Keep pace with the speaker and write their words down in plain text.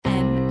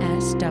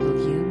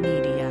FW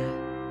Media.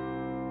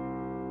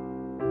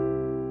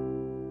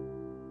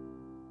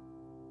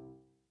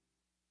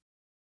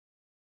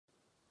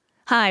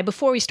 Hi,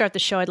 before we start the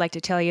show, I'd like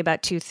to tell you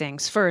about two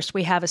things. First,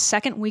 we have a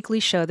second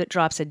weekly show that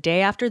drops a day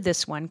after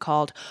this one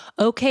called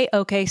Okay,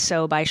 Okay,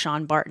 So by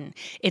Sean Barton.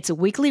 It's a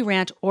weekly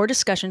rant or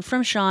discussion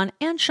from Sean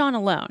and Sean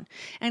alone.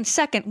 And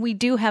second, we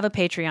do have a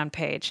Patreon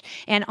page,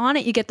 and on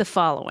it you get the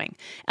following.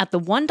 At the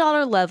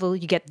 $1 level,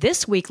 you get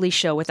this weekly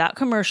show without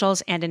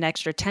commercials and an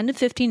extra 10 to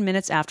 15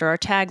 minutes after our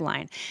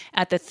tagline.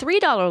 At the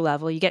 $3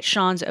 level, you get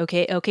Sean's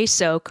Okay, Okay,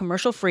 So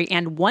commercial-free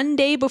and one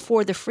day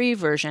before the free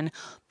version,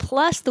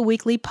 plus the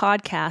weekly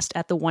podcast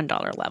at the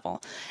 $1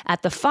 level.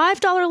 At the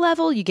 $5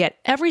 level, you get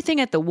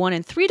everything at the $1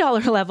 and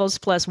 $3 levels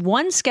plus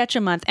one sketch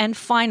a month. And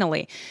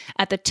finally,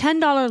 at the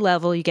 $10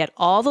 level, you get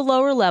all the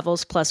lower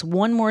levels plus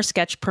one more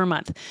sketch per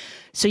month.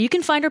 So you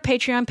can find our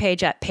Patreon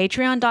page at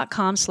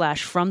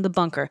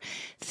patreon.com/fromthebunker.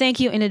 Thank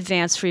you in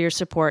advance for your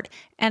support.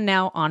 And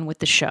now on with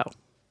the show.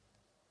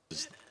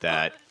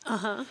 That.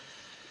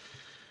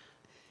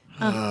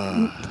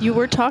 You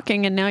were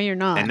talking and now you're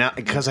not. And now,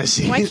 because I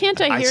see. Why can't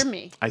I hear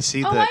me? I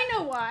see Oh, that. I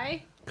know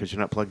why. Because you're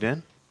not plugged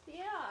in? Yeah.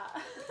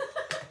 Oh,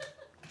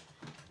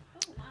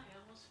 my, I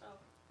almost fell.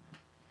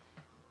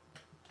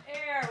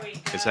 There we go.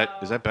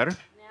 Is that better?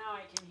 Now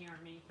I can hear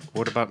me.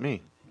 What about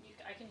me?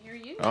 I can hear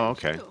you. Oh,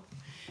 okay. too.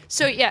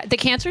 So, yeah, the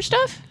cancer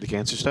stuff? The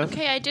cancer stuff?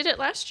 Okay, I did it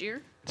last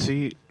year.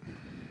 See,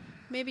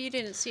 Maybe you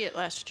didn't see it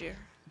last year.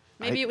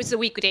 Maybe it was the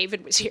week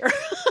David was here.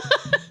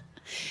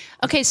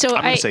 Okay, so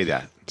I'm going to say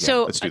that. Yeah,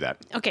 So let's do that.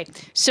 Okay,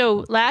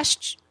 so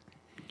last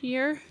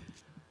year.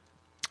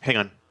 Hang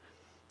on.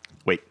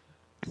 Wait.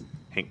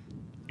 Hang.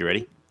 You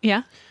ready?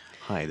 Yeah?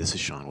 Hi, this is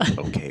Sean with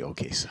Okay,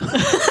 Okay, So.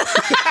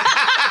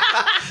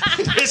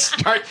 Just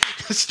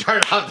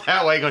start out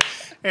that way. Going,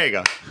 there you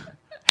go.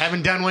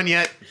 Haven't done one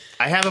yet.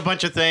 I have a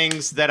bunch of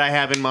things that I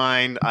have in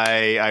mind.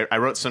 I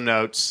wrote some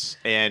notes,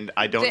 and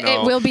I don't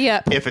know It will be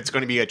up. if it's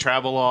going to be a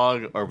travel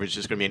log, or if it's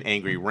just going to be an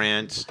angry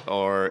rant,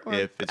 or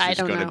if it's I just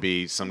don't going to know.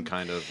 be some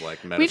kind of like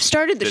We've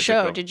started the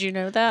show. metaphysical- Did you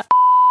know that?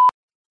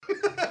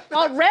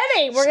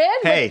 Already? We're in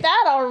Hey. with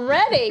that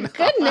already.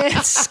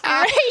 Goodness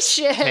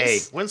gracious. Hey,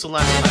 when's the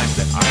last time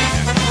that I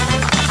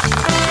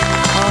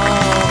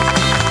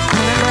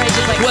Remember I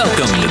did like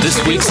Welcome 14 to this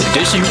week's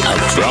edition of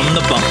From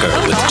the Bunker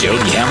with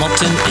Jody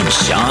Hamilton and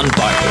Sean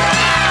Barton.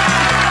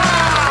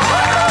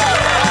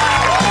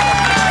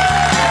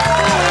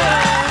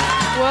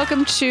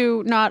 Welcome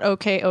to not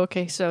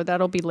okay, so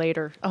that'll be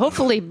later.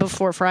 Hopefully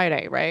before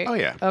Friday, right? Oh,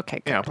 yeah.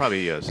 Okay, Yeah, I'll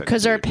probably send it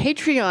because to our you.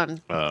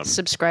 Patreon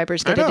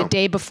subscribers get I it know. a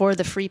day before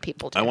the free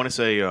people do. I want to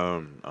say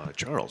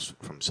Charles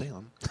from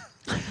Salem.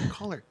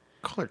 call her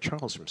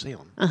Charles from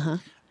Salem. Uh-huh.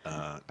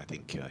 I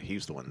think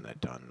he's the one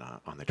that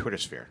on the Twitter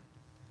sphere.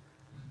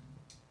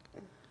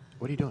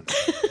 What are you doing?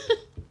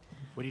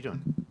 What are you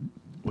doing?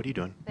 What are you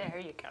doing? There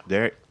you go.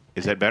 There.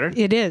 Is that better?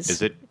 It is.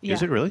 Is it? Yeah,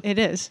 Is it really? It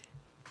is.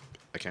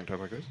 I can't talk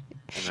like this.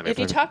 And then If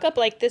you talk up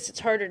like this, it's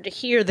harder to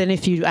hear than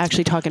if you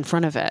actually talk in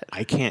front of it.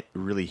 I can't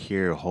really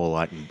hear a whole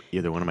lot in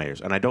either one of my ears,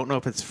 and I don't know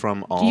if it's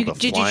from all the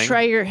Did flying. you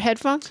try your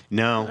headphones?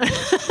 No,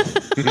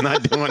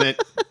 not doing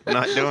it.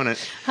 Not doing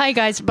it. Hi,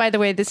 guys. By the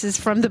way, this is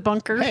From the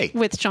Bunker Hey.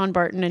 with Sean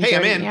Barton and Hey,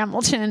 I'm Jody in.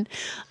 Hamilton.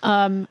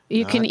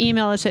 You can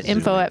email us at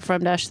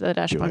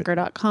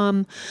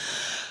info@from-the-bunker.com.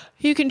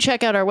 You can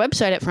check out our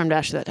website at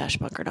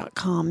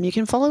from-the-bunker.com. You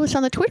can follow us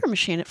on the Twitter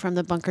machine at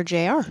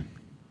FromTheBunkerJR.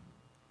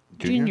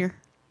 Junior.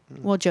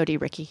 Well, Jody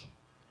Ricky.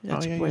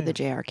 That's yeah, where yeah. the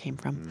JR came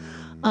from.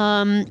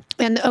 And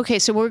okay,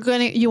 so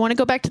you want to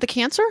go back to the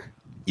cancer?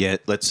 Yeah,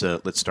 let's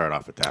start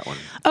off with that one.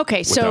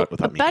 Okay, so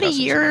without me about a cussing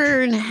so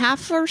year and a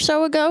half or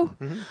so ago,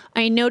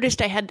 I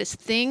noticed I had this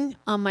thing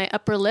on my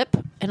upper lip,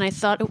 and I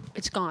thought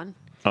it's gone.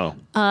 Oh,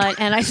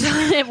 And I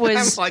thought it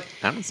was. I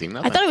haven't seen I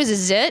nothing. thought it was a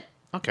zit.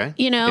 Okay,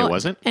 You know, it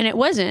wasn't. and it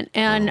wasn't.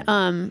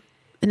 And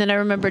then I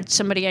remembered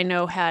somebody I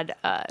know had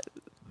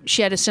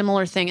she had a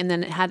similar thing, and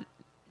then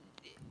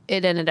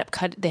it ended up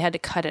they had to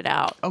cut it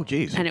out. Oh,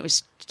 geez. And it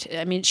was.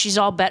 I mean, she's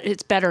all better.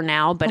 It's better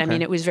now, but I Okay.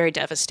 mean, it was very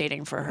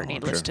devastating for her.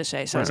 Needless sure. to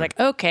say. So I was Right.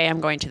 like, okay, I'm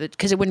going to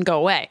because it wouldn't go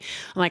away.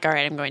 I'm like, all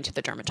right, I'm going to the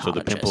So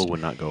dermatologist. the pimple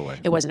would not go away.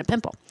 It wasn't a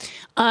pimple.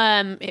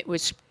 It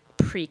was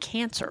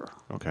pre-cancer.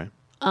 Okay.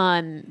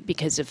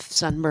 Because of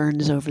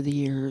sunburns over the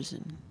years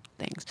and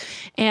things.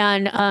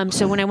 And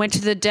so when I went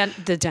to the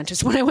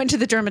dentist, when I went to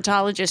the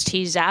dermatologist,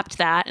 he zapped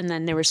that, and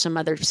then there were some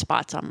other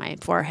spots on my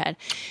forehead.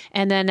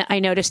 And then I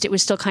noticed it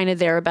was still kind of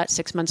there about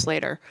 6 months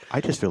later.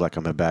 I just feel like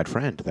I'm a bad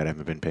friend that I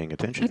haven't been paying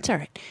attention. It's all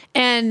right.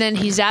 And then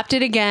he zapped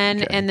it again,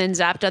 Okay. and then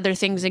zapped other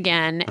things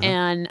again.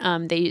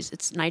 And they use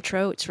it's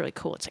nitro. It's really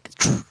cool. It's like it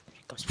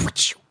goes.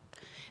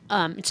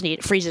 It's neat.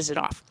 It freezes it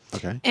off.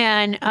 Okay.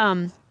 And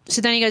so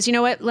then he goes, you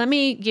know what? Let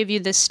me give you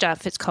this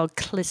stuff. It's called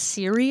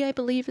Klisyri, I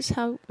believe is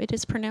how it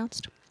is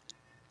pronounced.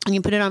 And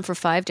you put it on for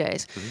 5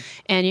 days.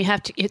 And you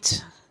have to,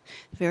 it's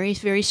very,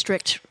 very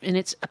strict. And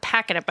it's a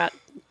packet about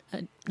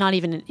not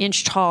even an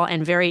inch tall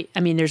and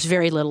there's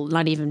very little,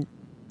 not even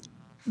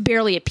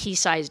barely a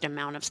pea-sized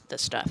amount of the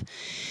stuff.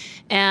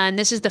 And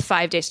this is the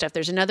 5-day stuff.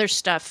 There's another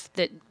stuff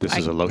that This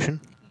is a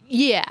lotion?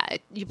 Yeah,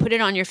 you put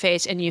it on your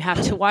face, and you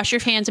have to wash your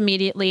hands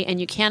immediately,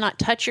 and you cannot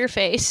touch your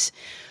face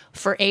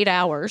for 8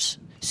 hours.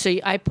 So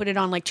I put it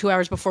on like 2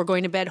 hours before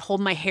going to bed,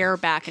 hold my hair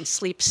back, and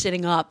sleep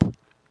sitting up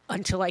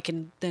until I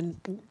can then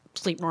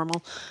sleep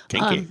normal.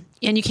 Kinky.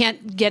 And you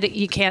can't get it.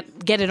 You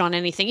can't get it on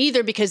anything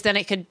either, because then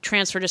it could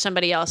transfer to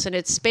somebody else. And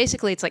it's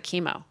like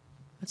chemo.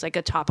 It's like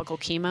a topical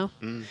chemo.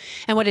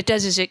 And what it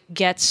does is it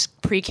gets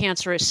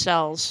precancerous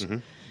cells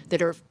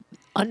that are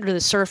under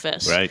the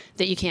surface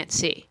that you can't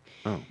see.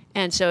 Oh.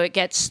 And so it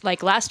gets,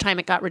 like last time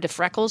it got rid of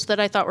freckles that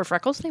I thought were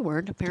freckles. They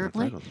weren't,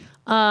 apparently.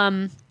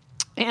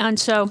 And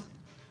so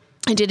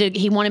I did it.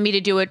 He wanted me to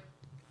do it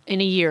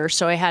in a year,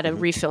 so I had a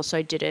refill. So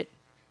I did it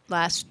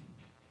last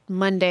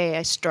Monday.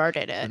 I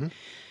started it,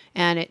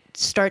 and it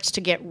starts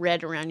to get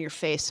red around your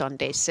face on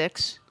day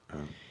 6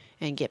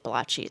 and get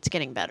blotchy. It's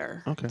getting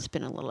better. Okay. It's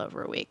been a little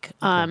over a week.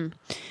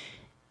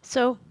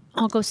 So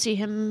I'll go see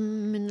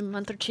him in a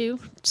month or two,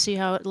 see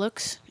how it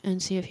looks,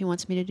 and see if he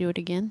wants me to do it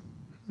again.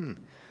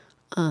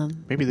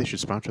 Maybe they should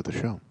sponsor the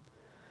show.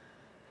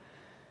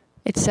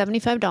 It's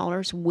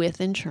 $75 with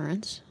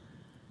insurance.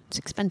 It's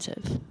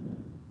expensive.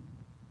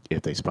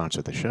 If they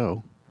sponsor the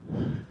show,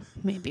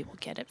 Maybe we'll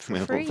get it for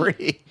for free.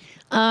 free.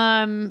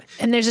 And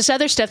there's this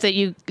other stuff that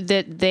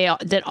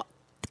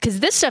because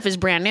this stuff is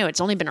brand new.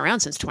 It's only been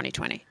around since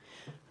 2020.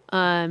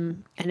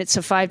 And it's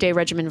a 5-day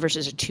regimen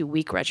versus a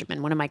 2-week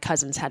regimen. One of my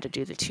cousins had to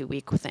do the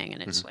 2-week thing,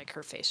 and it's like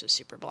her face was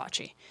super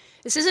blotchy.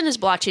 This isn't as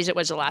blotchy as it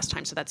was the last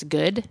time, so that's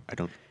good. I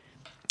don't.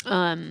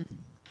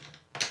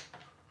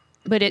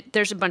 But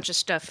there's a bunch of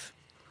stuff.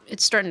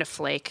 It's starting to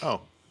flake.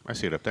 Oh, I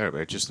see it up there,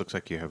 but it just looks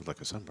like you have like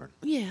a sunburn.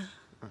 Yeah.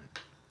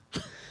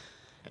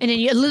 And then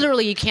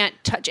you can't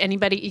touch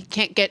anybody. You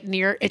can't get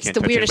near. It's Can't the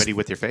touch weirdest. anybody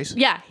with your face?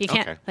 Yeah, you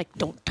can't. Okay. Like,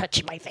 don't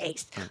touch my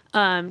face.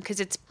 Because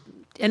it's.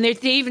 And they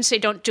even say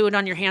don't do it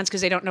on your hands because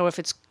they don't know if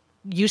it's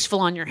useful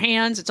on your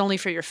hands. It's only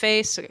for your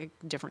face. A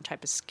different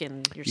type of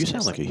skin. You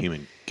sound like a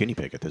human guinea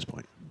pig at this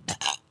point.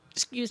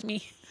 Excuse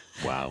me.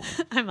 Wow.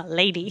 I'm a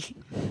lady.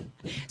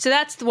 So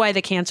that's why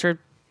the cancer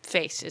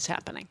face is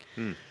happening.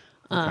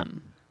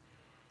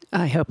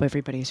 I hope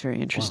everybody's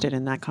very interested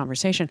in that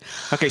conversation.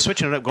 Okay,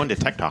 switching it up, going to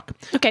Tech Talk.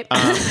 Okay.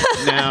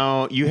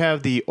 Now, you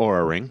have the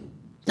Aura Ring,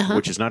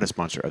 which is not a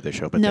sponsor of the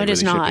show, but No, they it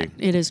is really not. should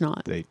be. It is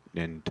not.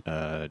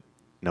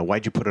 Now,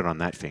 why'd you put it on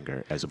that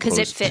finger as 'Cause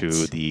it opposed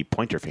fits. to the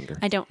pointer finger?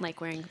 I don't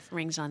like wearing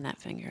rings on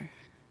that finger.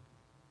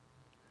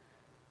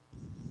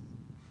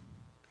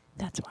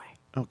 That's why.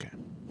 Okay.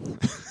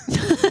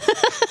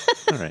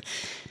 All right.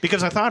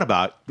 Because I thought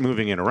about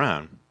moving it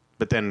around,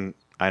 but then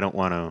I don't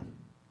want to.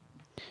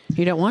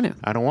 You don't want to.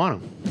 I don't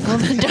want to. Well,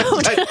 then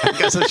don't. I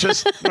guess it's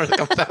just where it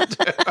comes down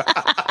to.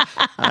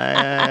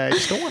 I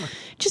just don't want to.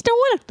 Just don't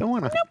want to. Don't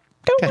want to. Nope.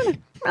 Don't want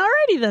to.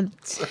 Alrighty then.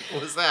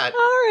 What was that?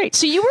 All right.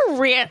 So you were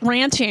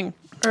ranting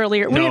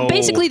earlier. No.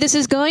 Basically, this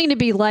is going to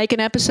be like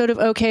an episode of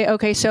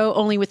Okay, So,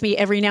 only with me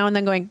every now and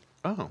then going,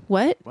 Oh.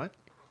 what? What?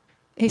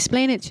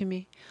 Explain it to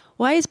me.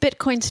 Why is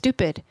Bitcoin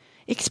stupid?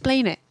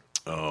 Explain it.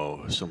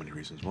 Oh, so many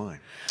reasons why.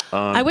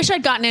 I wish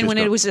I'd gotten in just when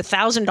go. it was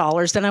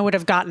 $1,000. Then I would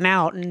have gotten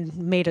out and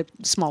made a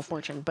small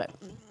fortune. But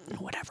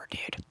whatever,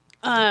 dude.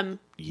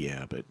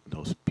 Yeah, but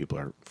those people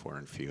are far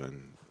and few,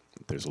 and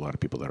there's a lot of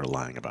people that are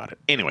lying about it.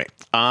 Anyway,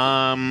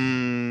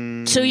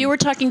 So you were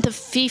talking to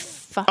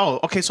FIFA. Oh,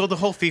 okay. So the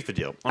whole FIFA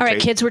deal. Okay. All right,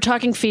 kids, we're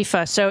talking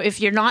FIFA. So if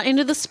you're not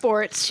into the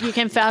sports, you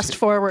can fast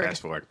forward.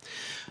 Fast forward.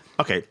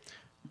 Okay.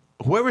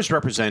 Whoever's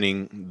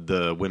representing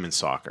the women's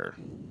soccer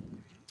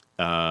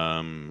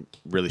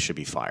really should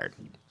be fired.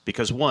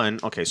 Because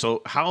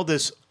so how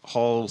this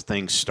whole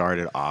thing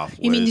started off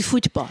You mean the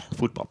football?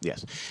 Football,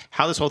 yes.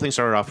 How this whole thing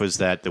started off was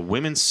that the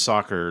Women's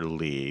Soccer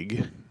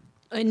League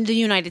In the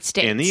United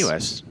States. in the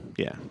U.S.,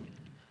 yeah.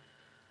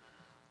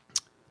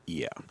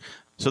 Yeah.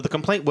 So the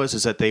complaint was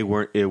that they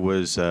weren't, it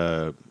was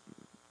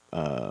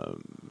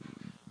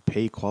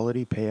pay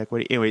equality, pay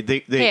equity. Anyway,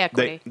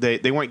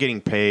 they weren't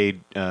getting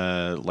paid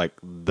like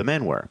the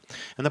men were.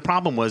 And the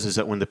problem was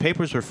that when the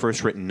papers were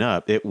first written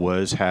up, it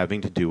was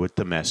having to do with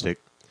domestic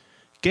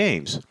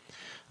games.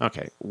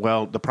 Okay.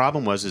 Well, the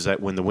problem was that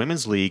when the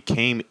Women's League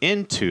came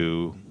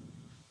into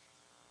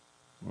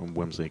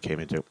when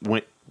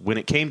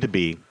it came to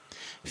be,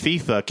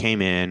 FIFA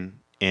came in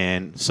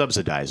and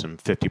subsidized them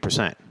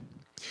 50%.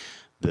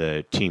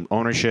 The team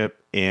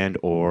ownership and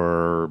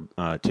or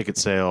ticket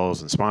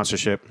sales and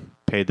sponsorship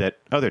paid that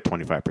other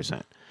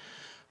 25%.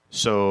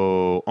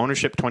 So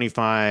ownership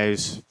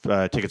 25,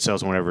 ticket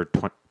sales and whatever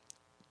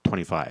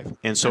 25.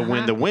 And so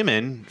when the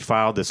women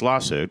filed this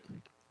lawsuit,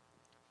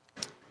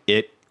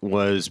 it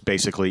was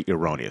basically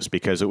erroneous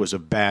because it was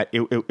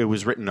it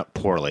was written up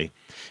poorly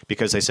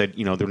because they said,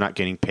 they're not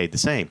getting paid the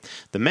same.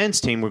 The men's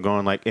team were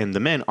going and the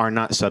men are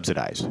not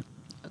subsidized.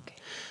 Okay.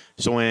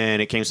 So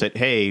when it came said,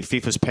 hey,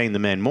 FIFA's paying the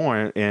men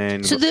more,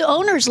 and So the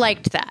owners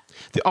liked that.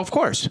 Of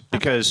course,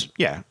 because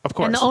of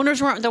course, And the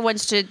owners weren't the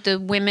ones the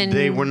women.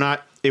 they were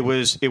not. It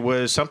was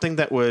something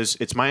that was.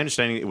 It's my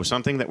understanding. It was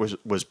something that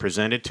was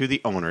presented to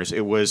the owners.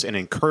 It was an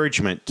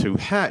encouragement to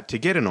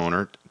get an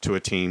owner to a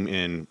team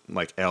in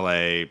like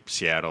L.A.,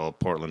 Seattle,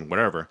 Portland,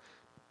 whatever.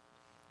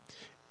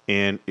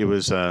 And it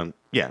was,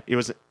 it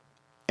was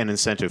an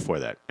incentive for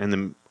that. And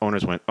the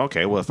owners went,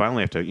 okay, well, if I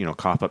only have to,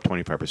 cough up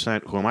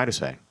 25%, who am I to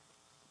say?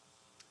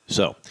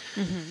 So,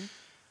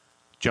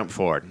 jump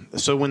forward.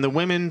 So when the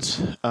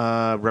women's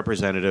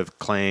representative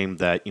claimed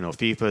that,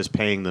 FIFA is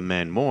paying the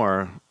men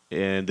more,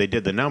 and they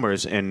did the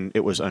numbers, and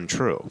it was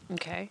untrue.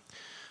 Okay.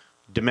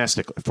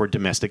 For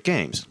domestic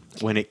games.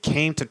 When it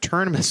came to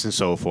tournaments and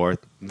so forth,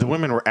 the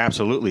women were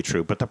absolutely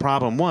true. But the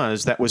problem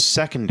was that was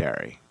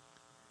secondary,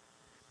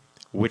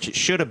 which it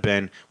should have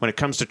been when it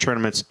comes to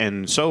tournaments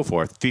and so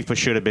forth. FIFA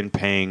should have been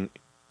paying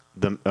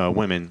the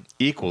women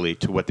equally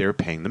to what they were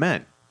paying the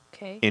men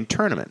in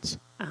tournaments.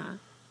 Uh-huh.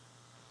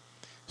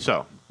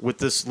 So with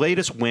this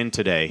latest win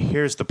today,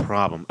 here's the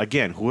problem.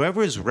 Again,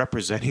 whoever is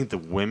representing the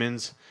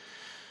women's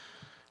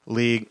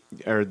league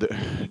or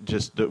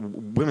the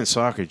women's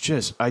soccer,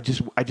 I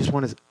just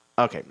want to.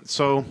 Okay,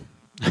 so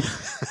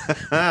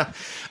all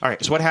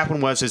right. So what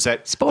happened was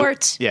that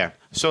sports.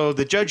 So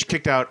the judge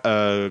kicked out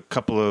a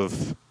couple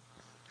of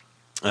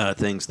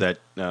things that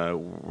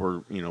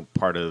were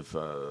part of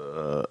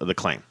the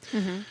claim.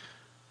 Mm-hmm.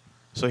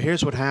 So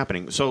here's what's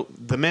happening. So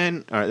the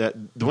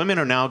women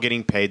are now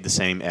getting paid the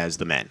same as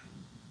the men.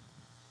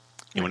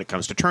 And when it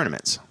comes to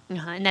tournaments.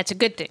 And that's a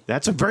good thing.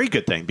 That's a very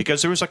good thing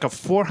because there was like a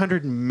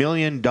 $400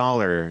 million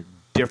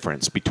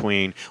difference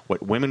between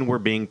what women were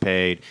being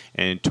paid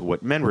and to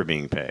what men were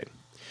being paid.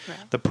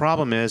 Right. The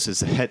problem is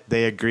that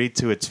they agreed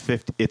to it's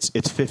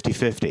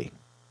 50-50.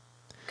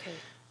 Okay.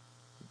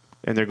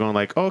 And they're going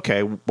like,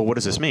 okay, but what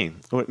does this mean?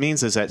 What it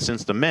means is that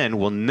since the men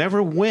will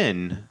never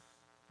win.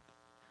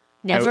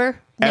 Never,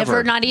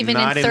 not even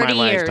in 30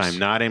 years. Lifetime,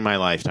 not in my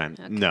lifetime.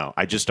 Okay. No,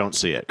 I just don't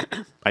see it.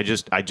 I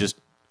just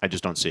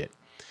don't see it.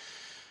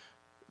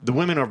 The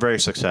women are very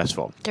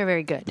successful. They're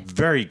very good.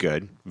 Very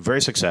good,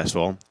 very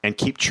successful, and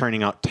keep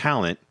churning out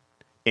talent.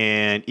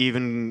 And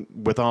even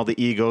with all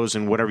the egos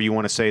and whatever you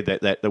want to say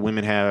that the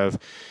women have,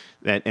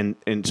 and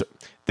so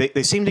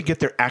they seem to get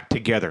their act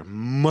together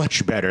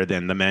much better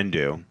than the men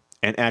do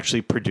and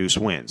actually produce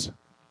wins.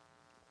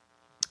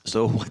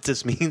 So what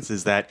this means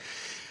is that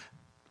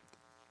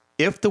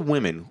if the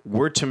women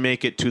were to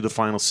make it to the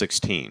final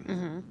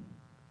 16,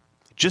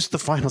 just the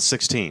final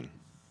 16,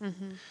 I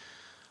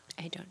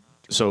don't.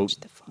 So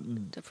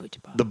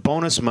the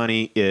bonus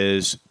money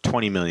is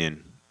 $20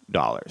 million.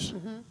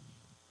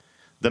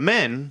 The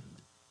men,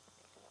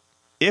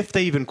 if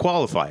they even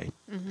qualify,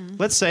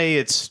 let's say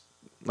it's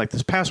like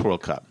this past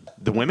World Cup,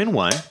 the women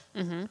won,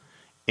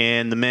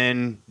 and the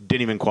men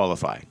didn't even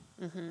qualify.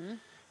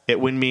 It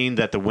would mean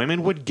that the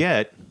women would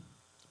get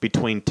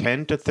between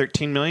 $10 to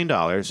 $13 million,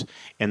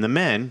 and the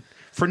men,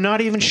 for not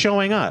even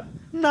showing up,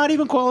 not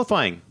even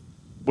qualifying,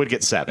 would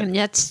get $7. And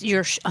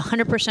you're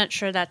 100%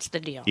 sure that's the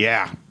deal.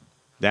 Yeah,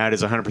 that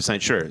is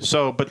 100% sure.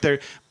 So, but the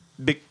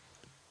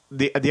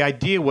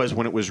idea was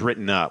when it was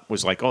written up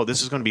was like, oh,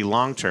 this is going to be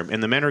long term,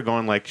 and the men are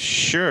going like,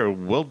 sure,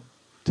 we'll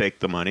take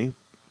the money,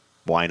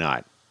 why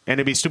not? And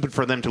it'd be stupid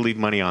for them to leave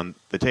money on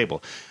the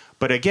table.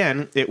 But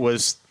again, it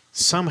was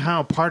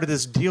somehow part of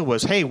this deal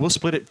was, hey, we'll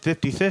split it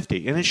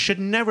 50-50, and it should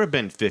never have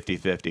been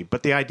 50-50.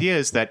 But the idea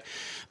is that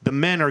the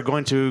men are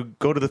going to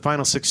go to the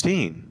final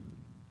 16.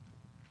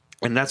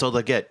 And that's all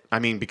they get. I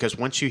mean, because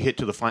once you hit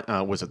to the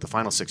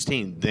final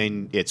 16,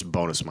 then it's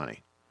bonus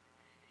money.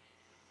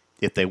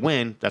 If they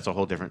win, that's a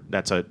whole different.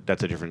 That's a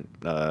different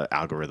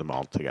algorithm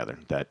altogether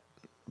that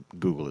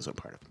Google isn't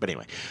part of. But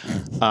anyway,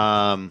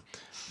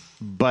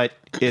 but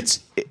it's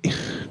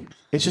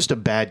just a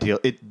bad deal.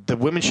 The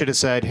women should have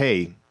said,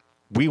 "Hey,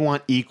 we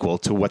want equal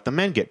to what the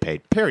men get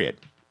paid." Period.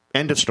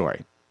 End of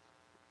story.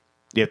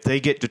 If they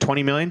get to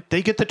 $20 million,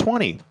 they get the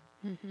 20.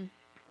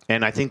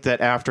 And I think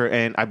that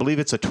and I believe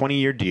it's a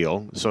 20-year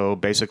deal, so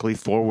basically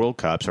 5 World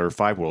Cups,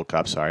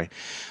 that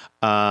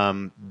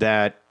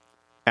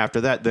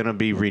after that, then it'll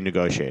be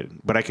renegotiated.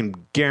 But I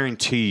can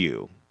guarantee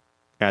you,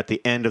 at the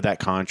end of that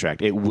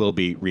contract, it will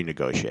be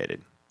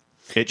renegotiated.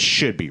 It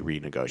should be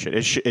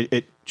renegotiated.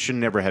 It should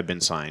never have been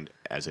signed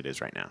as it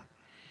is right now.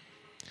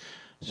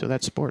 So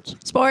that's sports.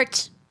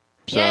 Sports.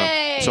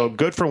 Yay! So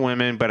good for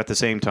women, but at the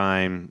same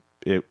time,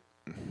 it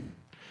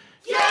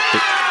should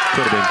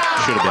have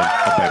been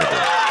a better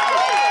deal.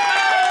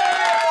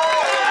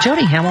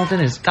 Jody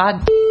Hamilton is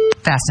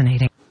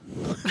fascinating.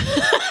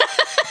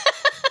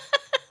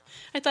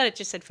 I thought it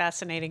just said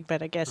fascinating,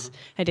 but I guess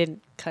I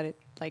didn't cut it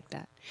like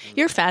that.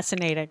 You're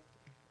fascinating.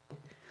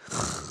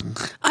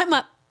 I'm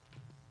up.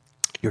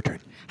 Your turn.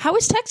 How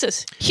is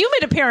Texas?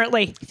 Humid,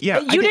 apparently. Yeah,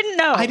 you didn't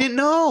know. I didn't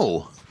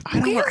know.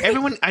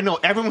 I know.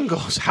 Everyone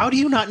goes, how do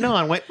you not know?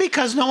 I went,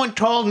 because no one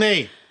told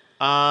me.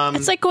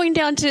 It's like going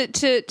down to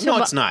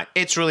No, it's not.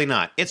 It's really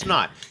not. It's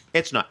not.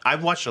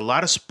 I've watched a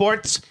lot of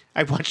sports.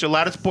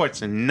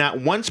 And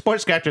not one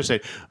sportscaster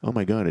said, "Oh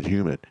my God, it's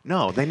humid."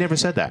 No, they never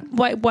said that.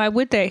 Why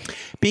would they?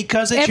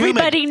 Because it's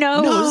everybody humid.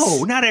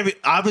 knows. No,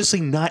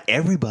 obviously not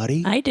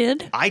everybody. I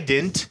did. I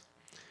didn't.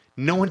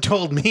 No one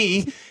told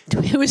me.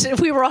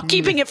 We were all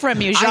keeping it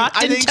from you. Jacques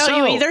didn't tell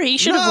you either. He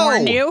should have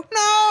warned you.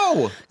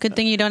 No. Good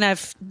thing you don't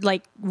have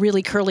like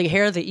really curly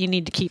hair that you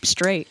need to keep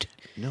straight.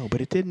 No,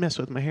 but it did mess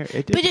with my hair.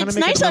 It did but it's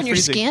nice on your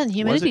skin.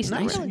 Humidity's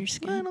nice on your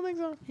skin. I don't think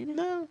so.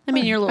 No. I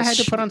mean, you're a little I had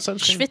to put on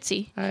sunscreen.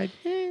 schwitzy.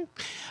 You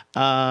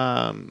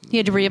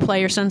had to reapply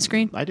your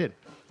sunscreen? I did.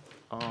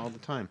 All the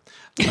time.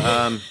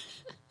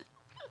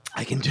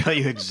 I can tell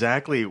you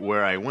exactly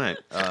where I went.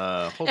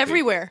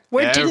 Everywhere.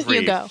 Where didn't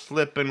you go?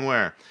 Flipping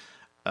where?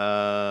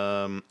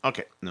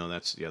 Okay. No,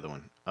 that's the other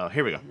one.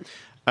 Here we go.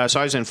 So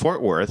I was in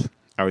Fort Worth.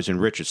 I was in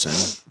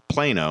Richardson,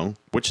 Plano,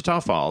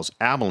 Wichita Falls,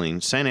 Abilene,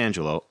 San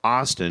Angelo,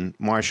 Austin,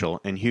 Marshall,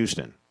 and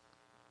Houston.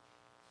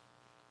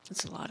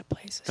 That's a lot of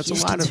places. That's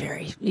Houston's a lot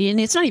of... and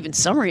it's not even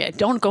summer yet.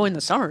 Don't go in the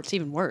summer. It's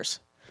even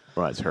worse.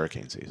 Well, it's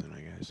hurricane season,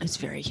 I guess. It's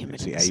very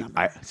humid in the summer.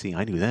 I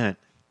knew that.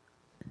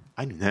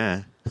 I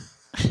know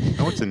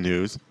it's the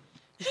news.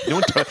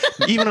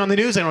 Even on the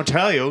news, I don't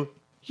tell you.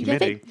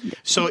 Humidity.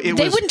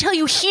 They wouldn't tell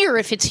you here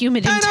if it's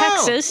humid in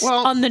Texas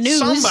on the news.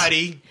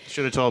 Somebody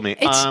should have told me.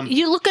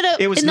 You look at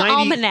it in the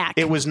almanac.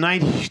 It was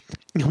 90.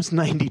 It was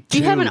 92. Do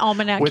you have an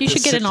almanac? You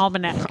should get an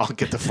almanac. I'll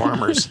get the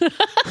farmers.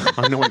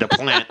 I know when to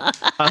plant.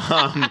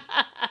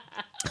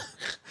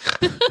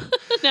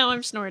 Now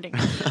I'm snorting.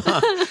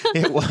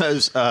 It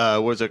was,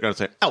 what was I going to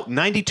say?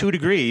 92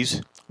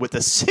 degrees with a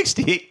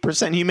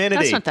 68% humidity.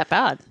 That's not that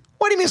bad.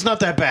 What do you mean it's not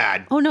that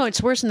bad? Oh, no,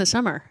 it's worse in the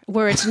summer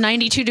where it's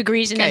 92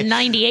 degrees and a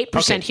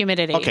 98%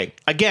 humidity. Okay,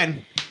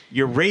 again,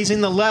 you're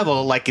raising the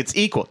level like it's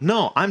equal.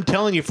 No, I'm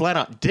telling you flat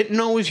out, didn't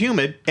know it was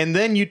humid, and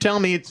then you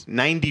tell me it's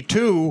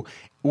 92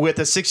 with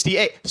a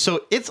 68.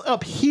 So it's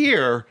up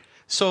here.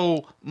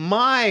 So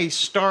my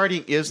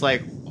starting is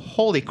like,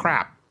 holy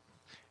crap.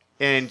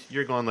 And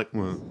you're going like,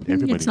 well,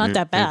 everybody. It's not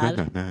that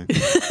bad.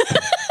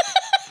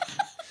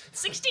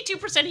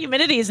 62%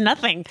 humidity is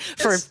nothing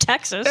for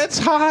Texas. That's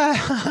high.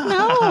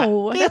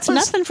 No, that's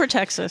nothing for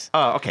Texas.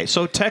 Okay,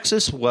 so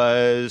Texas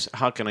was,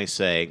 how can I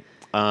say?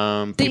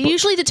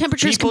 Usually the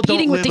temperature is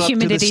competing with the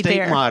humidity to the state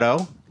there.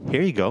 Motto.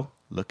 Here you go.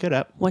 Look it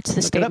up. What's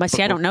the state motto?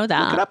 See, I don't know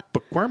that. Look it up,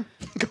 bookworm.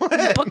 Go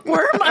ahead.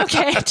 Bookworm?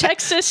 Okay,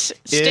 Texas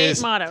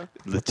state motto.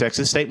 The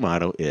Texas state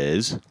motto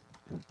is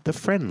the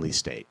friendly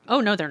state.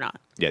 Oh, no, they're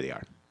not. Yeah, they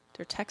are.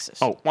 They're Texas.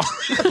 Oh,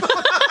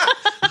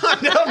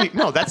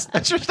 no,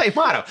 that's your state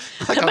motto.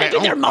 That might be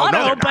their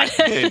motto, but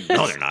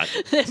no, they're not.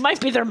 It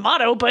might be their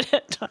motto, but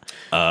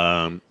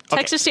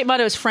Texas state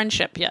motto is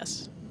friendship.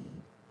 Yes.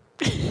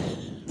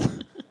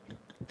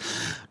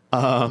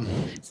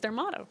 It's their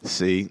motto.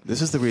 See,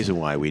 this is the reason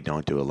why we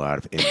don't do a lot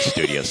of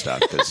in-studio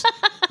stuff. This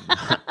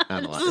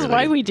is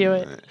why we do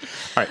it. All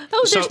right.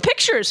 Oh, there's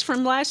pictures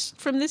from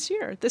this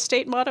year. The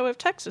state motto of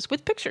Texas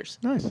with pictures.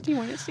 Nice. Do you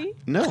want to see?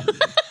 No.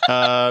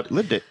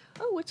 Lived it.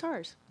 Oh, what's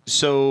ours?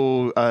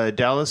 So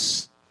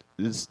Dallas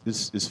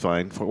is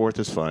fine. Fort Worth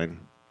is fine.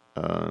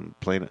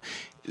 Plano.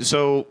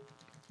 So,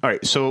 all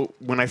right. So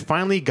when I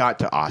finally got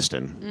to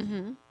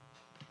Austin,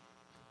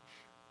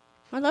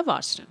 I love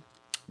Austin.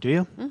 Do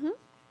you? Mm-hmm.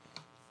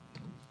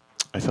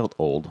 I felt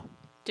old.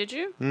 Did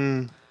you?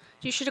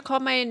 You should have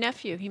called my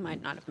nephew. He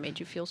might not have made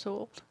you feel so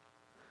old.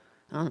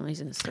 I don't know. He's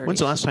in his 30s. When's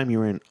the last time you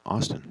were in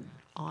Austin?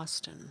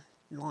 Austin.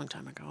 A long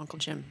time ago. Uncle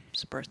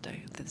Jim's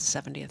birthday. The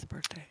 70th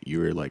birthday. You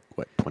were like,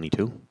 what,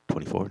 22?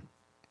 24?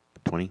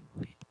 20?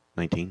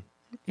 19?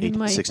 In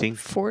my 16?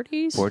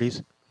 40s?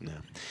 40s? No.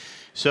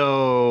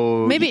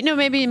 So... Maybe in my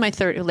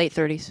late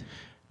 30s.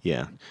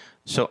 Yeah.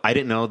 So I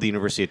didn't know the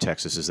University of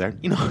Texas is there.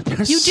 You know,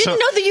 you didn't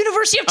know the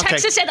University of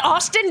Texas at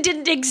Austin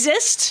didn't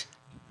exist?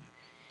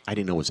 I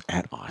didn't know it was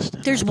at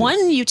Austin. There's one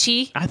UT.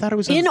 I thought it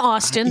was in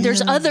Austin.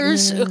 There's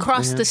others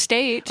across the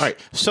state. All right.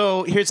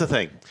 So here's the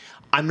thing.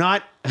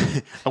 I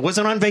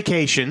wasn't on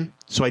vacation,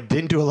 so I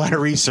didn't do a lot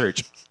of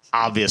research,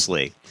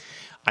 obviously.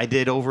 I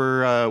did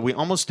we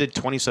almost did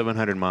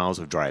 2,700 miles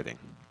of driving.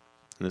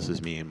 And this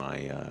is me and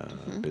my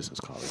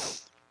business colleague.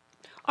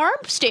 Our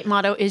state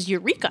motto is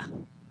Eureka.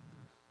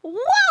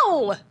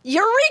 Whoa!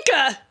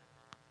 Eureka!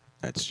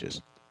 That's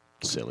just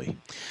silly.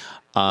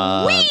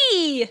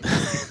 Wee!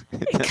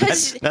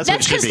 That's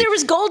because there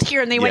was gold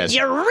here and they went,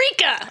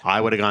 Eureka! I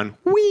would have gone,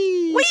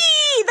 wee!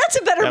 Wee! That's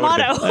a better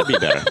motto. That'd be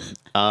better.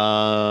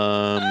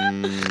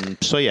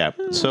 So, yeah.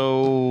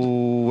 So,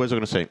 what was I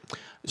going to say?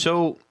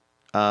 So,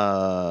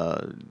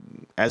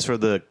 as for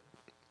I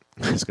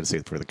was going to say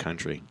for the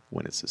country,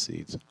 when it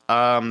secedes.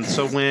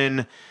 So,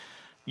 when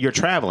you're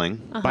traveling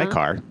by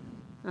car.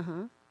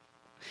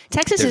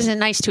 Texas isn't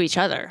nice to each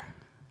other.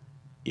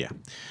 Yeah.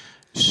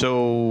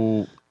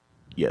 So,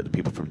 the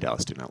people from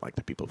Dallas do not like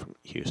the people from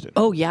Houston.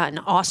 Oh, yeah. And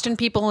Austin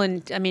people,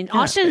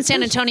 Austin and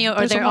San Antonio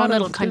are their own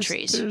little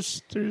countries.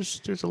 There's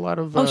a lot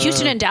of...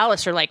 Huuston and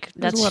Dallas are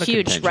that's a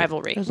huge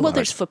rivalry.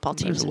 There's football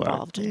teams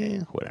involved.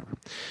 Whatever.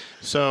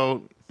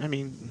 So,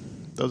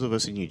 those of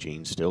us in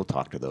Eugene still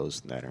talk to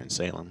those that are in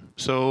Salem.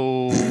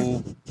 So,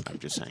 I'm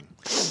just saying.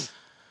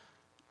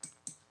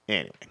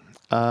 Anyway.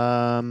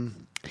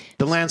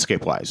 The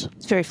landscape-wise.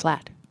 It's very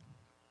flat.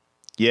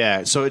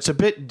 Yeah, so it's a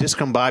bit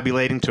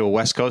discombobulating to a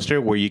West Coaster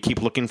where you keep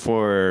looking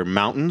for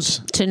mountains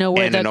to know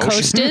where the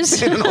coast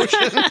is. And an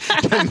ocean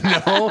to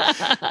know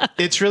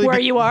it's really where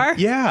you are.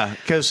 Yeah,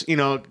 because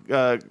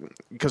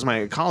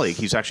my colleague,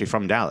 he's actually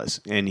from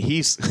Dallas, and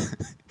he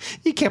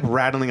kept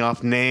rattling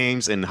off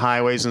names and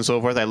highways and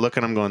so forth. I look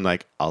at him going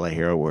like, all I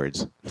hear are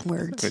words.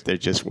 They're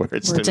just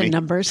words to me. Words and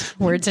numbers.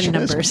 Words and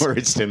numbers.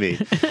 Words to me.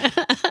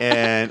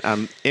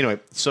 And anyway,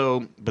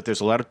 but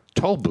there's a lot of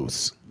toll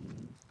booths.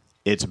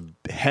 It's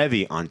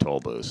heavy on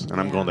toll booths.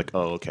 And I'm going like,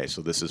 oh, okay,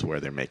 so this is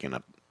where they're making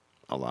up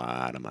a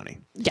lot of money.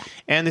 Yeah.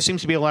 And there seems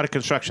to be a lot of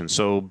construction.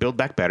 So Build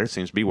Back Better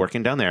seems to be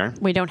working down there.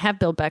 We don't have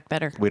Build Back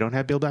Better. We don't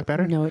have Build Back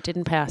Better? No, it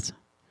didn't pass.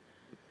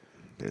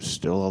 There's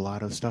still a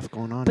lot of stuff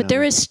going on. But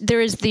there is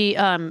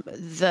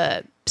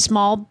the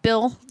small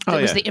bill.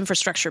 That was the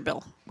infrastructure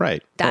bill.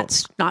 Right.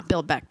 That's not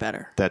Build Back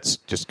Better. That's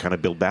just kind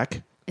of Build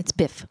Back? It's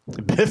BIF.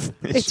 Biff?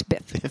 It's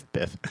BIF.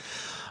 Biff.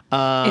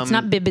 It's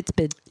not bib, it's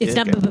bid. It's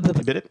not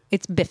bib.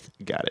 It's BIF.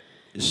 Got it.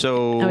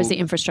 So that was the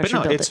infrastructure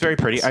bill. But no, it's very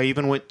pretty. I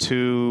even went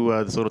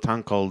to this little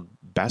town called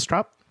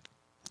Bastrop.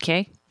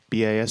 Okay.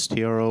 Bastrop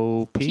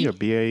or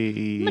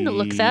B-A-E. I'm going to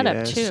look that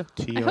up too.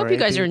 I hope you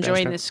guys are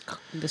enjoying this call.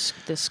 This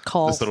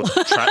little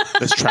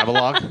this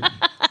travelogue.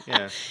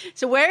 Yeah.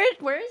 So where is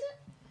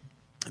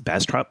it?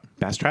 Bastrop.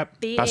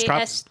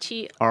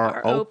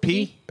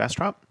 B-A-S-T-R-O-P.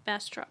 Bastrop.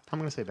 Bastrop. I'm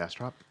going to say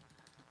Bastrop.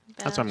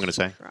 That's what I'm going to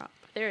say.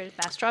 There it is.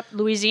 Bastrop.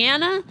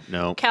 Louisiana?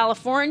 No.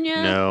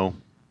 California? No.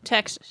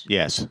 Texas?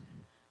 Yes.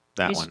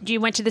 That one.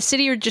 You went to the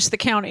city or just the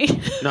county?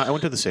 No, I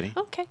went to the city.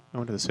 Okay. I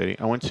went to the city.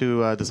 I went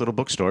to this little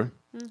bookstore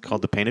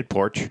called The Painted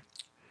Porch.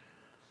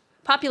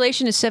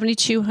 Population is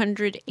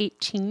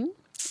 7,218,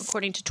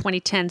 according to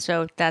 2010,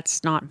 so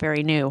that's not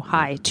very new.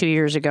 Hi, 2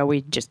 years ago,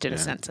 we just did a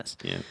census.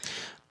 Yeah.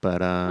 But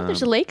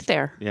there's a lake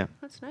there. Yeah.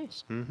 That's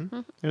nice. Mm-hmm.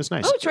 It was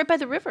nice. Oh, it's right by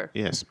the river.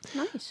 Yes.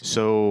 Nice.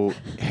 So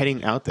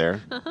heading out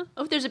there.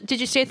 Oh, did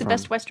you stay at the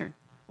Best Western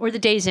or the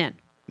Days Inn?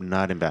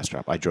 Not in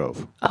Bastrop. I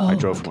drove. Oh, I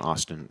drove from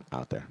Austin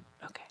out there.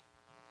 Okay.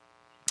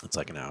 It's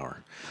like an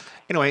hour.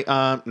 Anyway,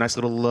 nice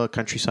little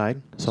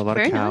countryside. So a lot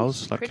of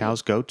cows, a lot of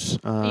cows, goats.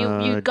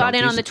 You got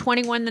in on the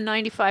 21, the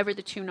 95, or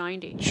the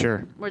 290?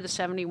 Sure. Or the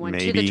 71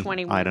 Maybe, to the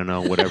 21? I don't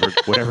know. Whatever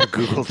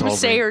Google told me.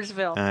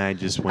 Sayersville. I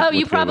just went. Oh,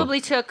 you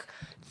probably took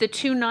the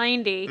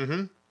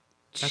 290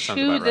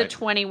 to the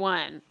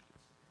 21.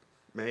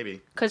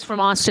 Maybe. Because from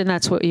Austin,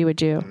 that's what you would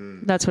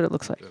do. That's what it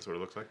looks like. That's what it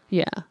looks like.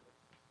 Yeah.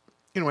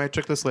 Anyway, I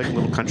took this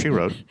little country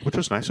road, which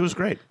was nice. It was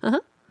great.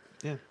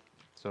 Yeah.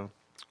 So,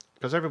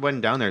 because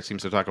everyone down there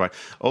seems to talk about,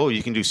 oh,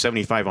 you can do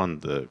 75 on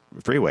the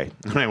freeway.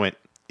 And I went,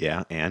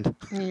 yeah, and?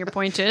 And your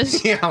point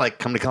is? Yeah, like,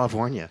 come to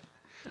California.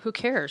 Who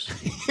cares?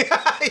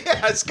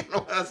 yeah, it's kind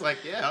of, I was like,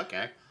 yeah,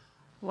 okay.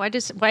 Why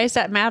does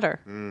that matter?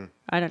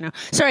 I don't know.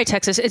 Sorry,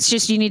 Texas. It's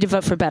just you need to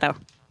vote for Beto.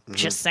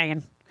 Just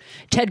saying.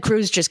 Ted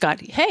Cruz just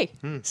got, hey,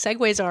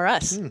 segues are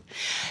us.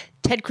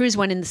 Ted Cruz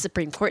won in the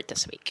Supreme Court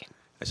this week.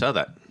 I saw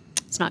that.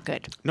 It's not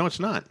good. No, it's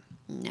not.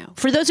 No.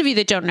 For those of you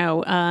that don't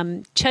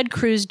know, Ted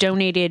Cruz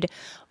lended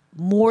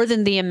more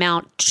than the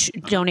amount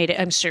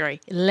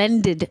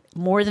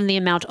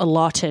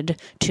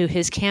allotted to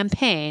his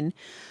campaign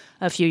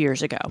a few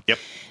years ago. Yep.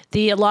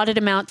 The allotted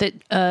amount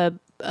that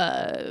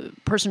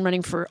person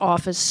running for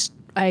office,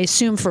 I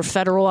assume for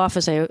federal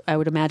office, I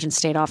would imagine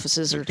state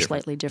offices are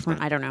slightly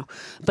different. Right. I don't know.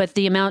 But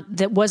the amount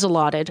that was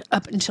allotted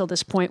up until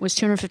this point was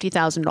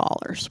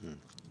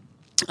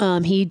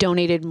 $250,000. He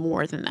donated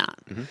more than that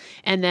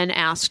and then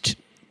asked,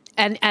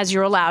 and as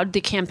you're allowed,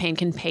 the campaign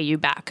can pay you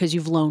back because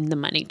you've loaned the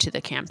money to the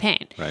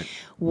campaign. Right.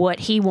 What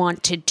he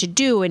wanted to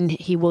do, and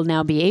he will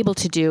now be able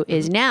to do,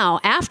 is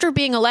now, after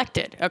being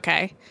elected,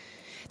 okay,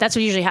 that's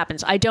what usually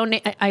happens. I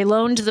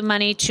loaned the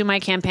money to my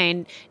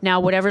campaign. Now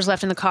whatever's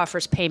left in the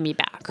coffers, pay me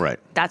back. Right.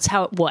 That's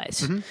how it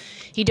was.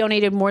 He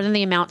donated more than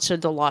the amount, so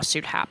the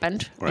lawsuit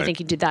happened. Right. I think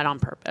he did that on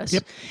purpose.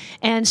 Yep.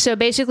 And so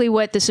basically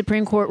what the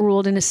Supreme Court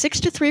ruled in a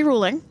 6-3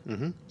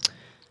 ruling,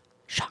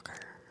 shocker,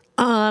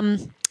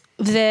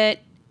 that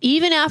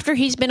even after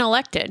he's been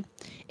elected,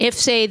 if,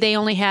 say, they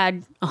only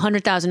had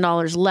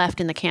 $100,000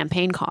 left in the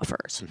campaign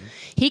coffers,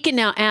 he can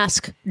now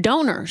ask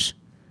donors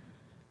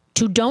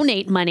to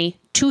donate money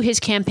to his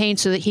campaign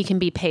so that he can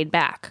be paid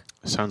back.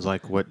 Sounds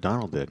like what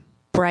Donald did.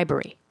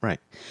 Bribery. Right.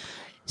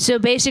 So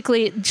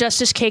basically,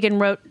 Justice Kagan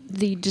wrote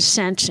the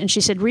dissent, and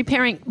she said,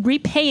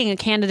 repaying a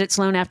candidate's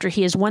loan after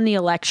he has won the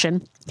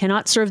election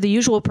cannot serve the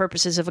usual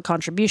purposes of a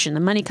contribution. The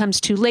money comes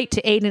too late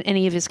to aid in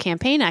any of his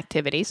campaign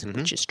activities,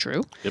 which is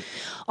true. Yep.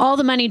 All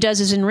the money does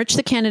is enrich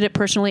the candidate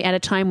personally at a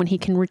time when he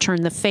can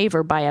return the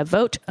favor by a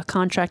vote, a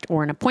contract,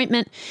 or an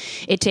appointment.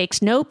 It takes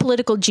no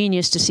political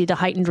genius to see the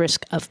heightened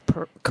risk of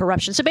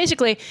corruption. So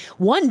basically,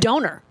 one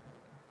donor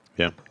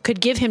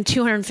could give him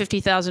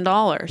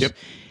 $250,000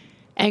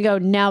 and go,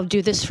 now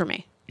do this for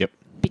me.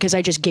 Because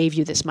I just gave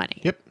you this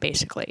money,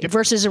 basically,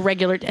 versus a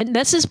regular. And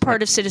this is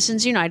part of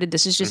Citizens United.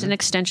 This is just an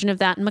extension of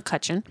that in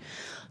McCutcheon,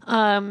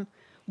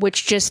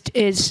 which just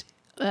is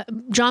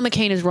John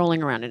McCain is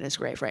rolling around in his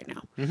grave right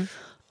now.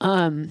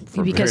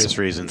 For various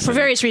reasons. For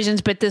various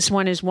reasons, but this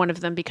one is one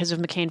of them because of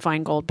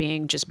McCain-Feingold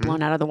being just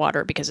blown out of the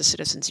water because of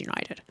Citizens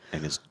United.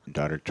 And his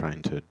daughter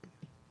trying to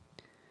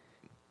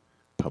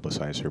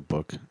publicize her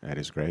book at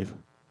his grave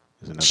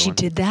is another one. She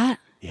did that?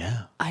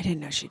 Yeah. I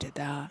didn't know she did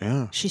that.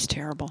 Yeah. She's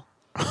terrible.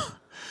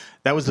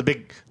 That was the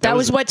big... That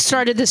was what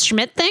started the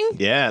Schmidt thing?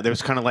 Yeah, there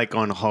was kind of like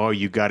on, oh,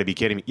 you got to be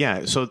kidding me.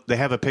 Yeah, so they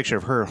have a picture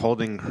of her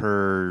holding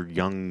her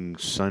young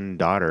son,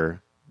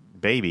 daughter,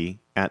 baby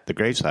at the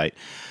gravesite.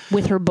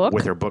 With her book?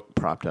 With her book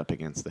propped up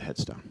against the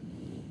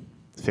headstone,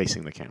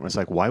 facing the camera. It's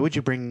like, why would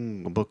you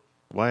bring a book?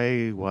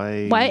 Why,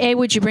 A,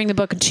 would you bring the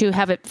book, and 2,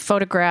 have it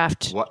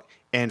photographed? What?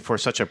 And for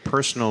such a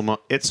personal...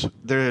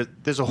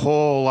 there's a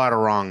whole lot of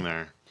wrong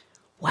there.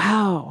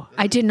 Wow.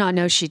 I did not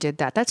know she did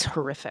that. That's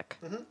horrific.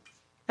 Mm-hmm.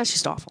 That's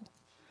just awful.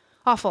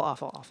 Awful,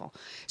 awful, awful.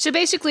 So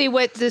basically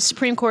what the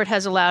Supreme Court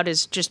has allowed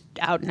is just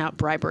out-and-out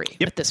bribery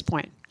at this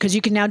point. Because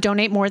you can now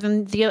donate more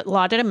than the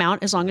allotted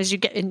amount as long as you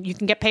can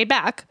get paid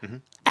back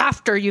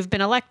after you've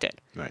been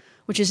elected. Right.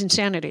 Which is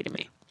insanity to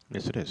me.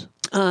 Yes, it is.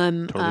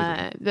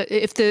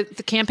 If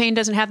the campaign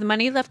doesn't have the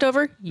money left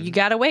over, you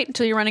got to wait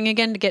until you're running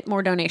again to get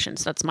more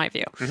donations. That's my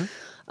view.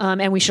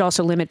 And we should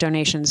also limit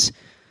donations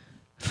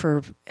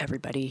for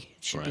everybody.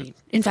 Should be,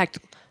 in fact,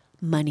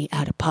 money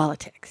out of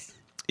politics.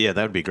 Yeah,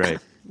 that would be great.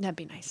 That'd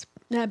be nice.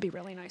 That'd be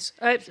really nice.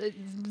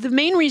 The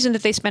main reason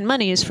that they spend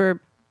money is for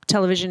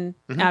television,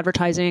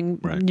 advertising,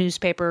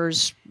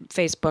 newspapers,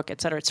 Facebook,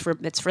 et cetera.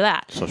 It's for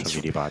that. Social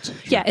media bots. Sure.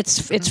 Yeah,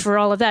 it's for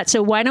all of that.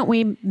 So why don't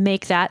we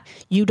make that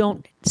you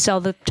don't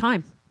sell the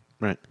time?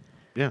 Right.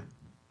 Yeah.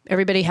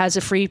 Everybody has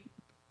a free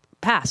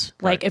pass.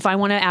 Like if I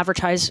want to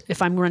advertise,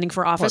 if I'm running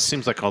for office. Well, it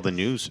seems like all the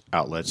news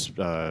outlets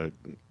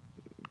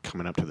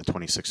coming up to the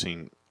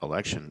 2016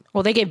 election.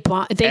 Well, they gave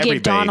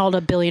Donald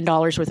 $1 billion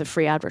worth of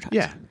free advertising.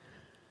 Yeah.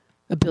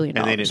 $1 billion.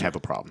 And they didn't have a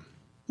problem.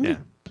 Yeah.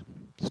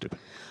 Stupid.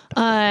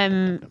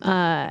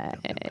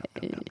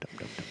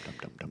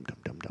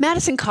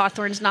 Madison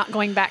Cawthorn's not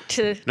going back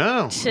to...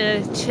 No.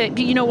 To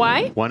you know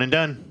why? One and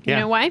done. Yeah.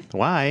 You know why?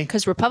 Why?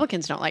 Because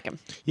Republicans don't like him.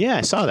 Yeah,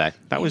 I saw that.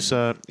 That was...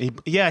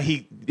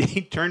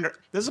 he turned...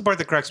 This is the part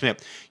that cracks me up.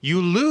 You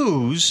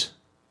lose,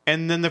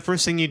 and then the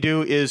first thing you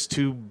do is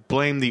to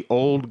blame the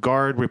old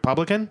guard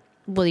Republican?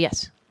 Well,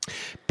 yes.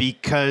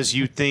 Because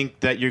you think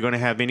that you're going to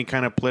have any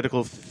kind of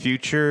political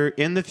future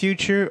in the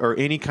future or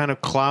any kind of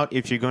clout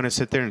if you're going to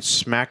sit there and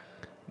smack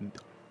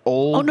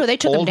old. Oh no, they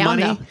took him down.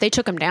 Money, though. They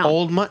took him down.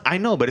 Old money. I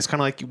know, but it's kind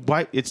of like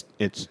why it's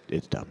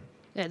dumb.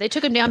 Yeah, they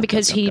took him down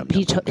because he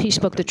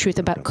spoke the truth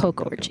about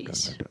coke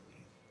orgies.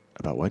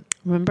 About what?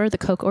 Remember the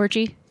coke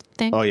orgy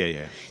thing? Oh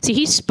yeah. See,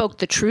 he spoke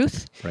the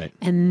truth, right?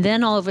 And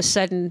then all of a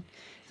sudden,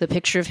 the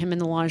picture of him in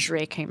the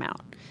lingerie came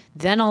out.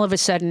 Then all of a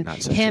sudden,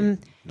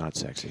 not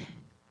sexy.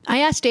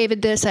 I asked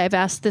David this. I've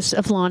asked this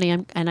of Lonnie,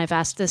 and I've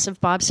asked this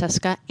of Bob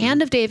Cesca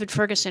and of David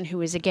Ferguson,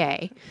 who is a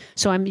gay.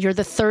 So you're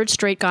the third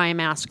straight guy I'm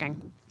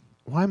asking.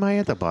 Why am I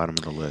at the bottom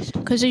of the list?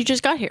 Because you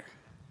just got here.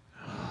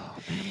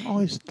 I'm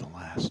always the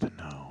last to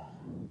know.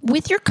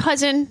 With your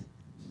cousin,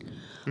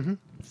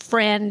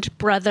 friend,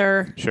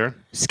 brother,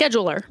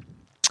 scheduler,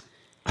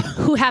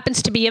 who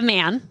happens to be a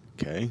man.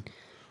 Okay.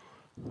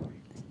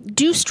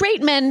 Do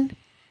straight men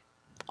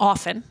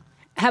often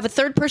have a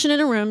third person in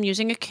a room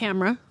using a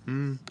camera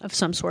of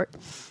some sort,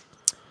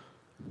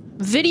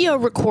 video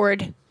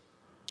record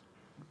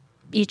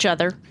each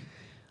other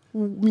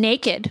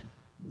naked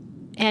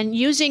and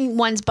using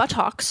one's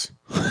buttocks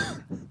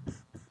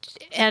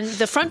and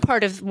the front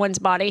part of one's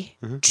body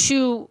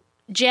to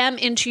jam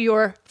into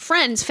your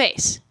friend's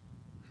face?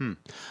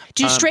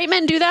 Do straight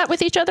men do that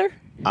with each other?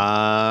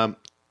 I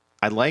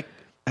like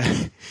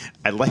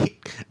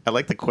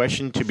the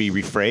question to be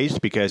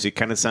rephrased because it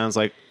kind of sounds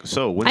like,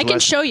 so I can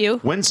show you.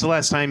 When's the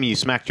last time you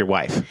smacked your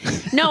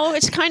wife? No,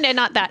 it's kind of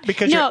not that.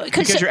 Because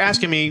you're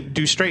asking me,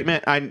 do straight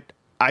men,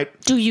 I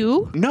do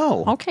you?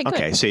 No. Okay, good.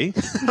 Okay, see?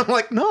 I'm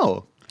like,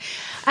 no.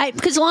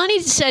 Because Lonnie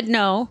said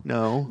no.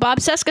 No. Bob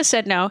Cesca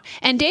said no.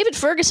 And David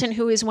Ferguson,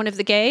 who is one of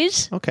the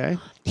gays,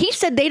 he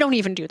said they don't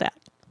even do that.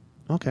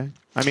 Okay.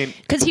 I mean...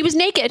 Because he was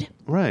naked.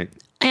 Right.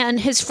 And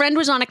his friend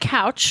was on a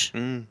couch,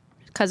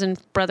 cousin,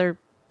 brother,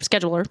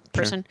 scheduler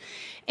person,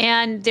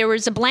 and there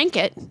was a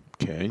blanket.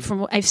 Okay.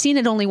 I've seen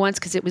it only once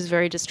because it was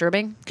very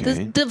disturbing.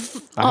 Okay.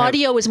 The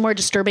audio was more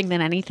disturbing than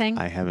anything.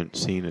 I haven't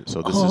seen it,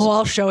 so this is...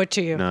 I'll show it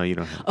to you. No, you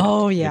don't have to.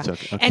 Oh, yeah. It's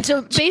okay. And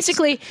so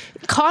basically,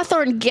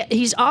 Cawthorn,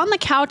 he's on the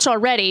couch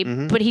already,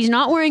 but he's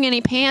not wearing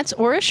any pants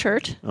or a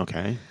shirt.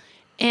 Okay.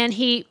 And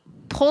he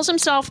pulls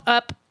himself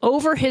up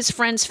over his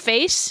friend's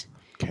face.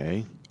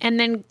 Okay. And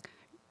then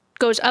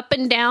goes up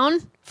and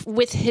down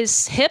with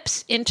his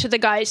hips into the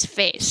guy's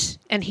face,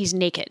 and he's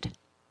naked.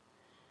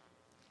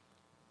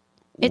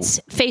 It's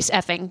face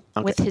effing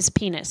with his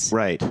penis.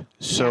 Right.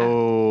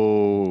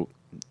 So...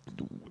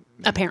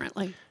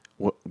 Apparently.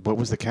 What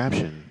was the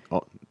caption?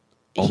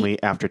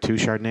 Only after 2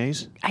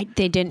 Chardonnays?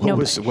 They didn't know.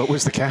 What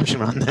was the caption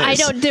on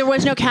this? There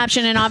was no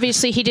caption, and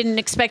obviously he didn't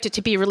expect it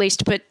to be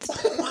released, but...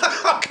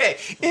 Okay,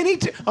 in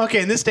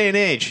this day and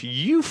age,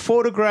 you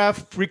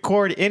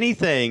record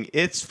anything,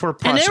 it's for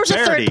prosperity. And there was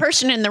a third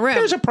person in the room.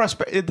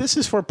 This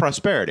is for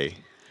prosperity.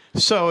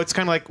 So it's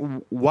kind of like,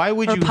 why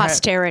would you... Or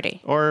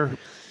posterity. Or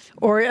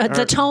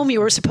the tome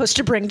you were supposed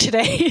to bring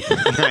today.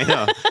 I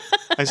know.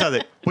 I saw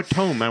that. What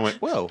tome? I went,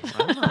 whoa.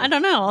 I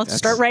don't know. I'll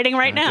start writing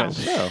right now.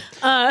 Start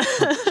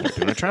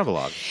doing a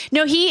travelogue.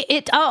 No,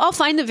 I'll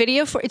find the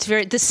video for it's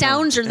very. The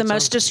sounds are the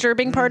most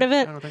disturbing part of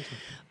it. I don't think so.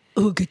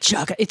 Ooga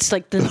chugga. It's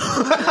like the.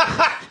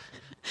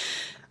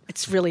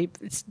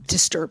 It's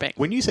disturbing.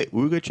 When you say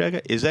ooga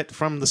chugga, is that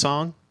from the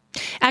song?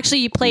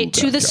 Actually, you play it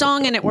to the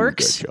song and it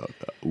works.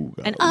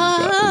 And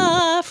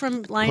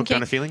from Lion Hooked King.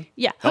 on a Feeling?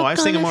 Yeah. Oh, I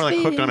was thinking more like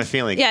Hooked on a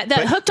Feeling. Yeah,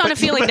 Hooked on a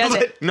Feeling does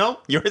it. No,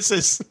 yours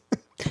is...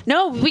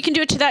 No, we can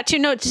do it to that too.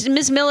 No,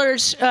 Ms.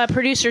 Miller's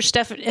producer,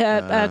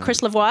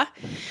 Chris Lavoie,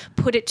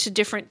 put it to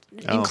different,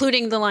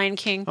 including The Lion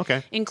King,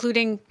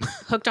 including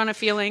Hooked on a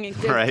Feeling,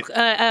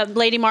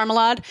 Lady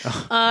Marmalade,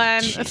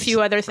 a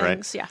few other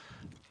things. Right.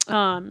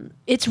 Yeah.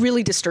 It's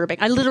really disturbing.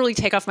 I literally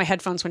take off my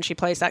headphones when she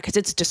plays that because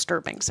it's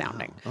disturbing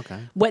sounding. Oh, okay.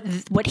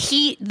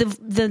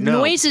 The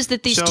noises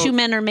that these two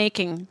men are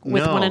making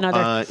with one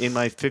another. In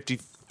my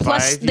 55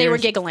 Plus, they years, were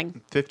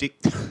giggling. 50.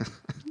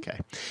 Okay.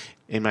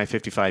 In my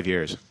 55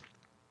 years.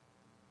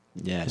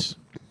 Yes.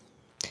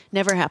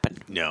 Never happened.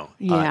 No.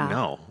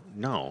 Yeah.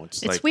 No.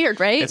 It's like, weird,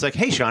 right? It's like,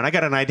 hey, Sean, I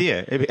got an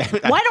idea.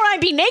 Why don't I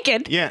be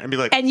naked? Yeah, and be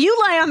like, and you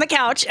lie on the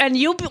couch, and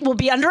you will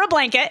be under a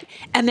blanket,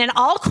 and then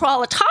I'll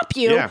crawl atop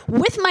you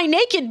with my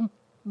naked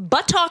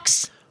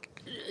buttocks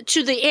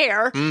to the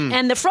air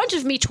and the front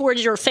of me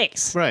towards your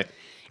face. Right.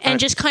 And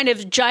just kind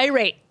of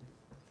gyrate.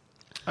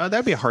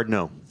 That'd be a hard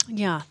no.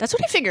 Yeah, that's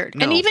what I figured.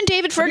 No. And even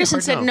David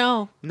Ferguson said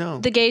no. No.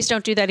 The gays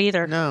don't do that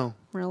either. No.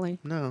 Really?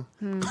 No.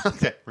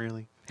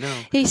 Really? No.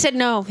 He said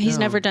no. He's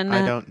never done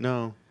that. I don't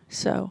know.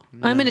 So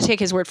I'm going to take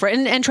his word for it.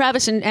 And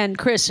Travis and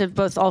Chris have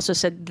both also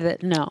said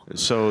that no.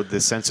 So the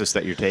census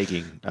that you're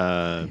taking...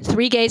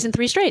 3 gays and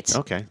 3 straights.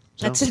 Okay.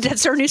 So.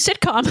 That's our new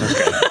sitcom.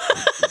 Okay.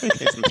 3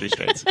 gays and 3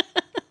 straights.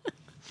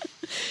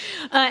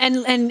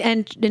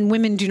 And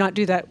women do not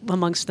do that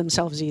amongst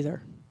themselves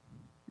either.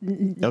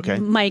 Okay.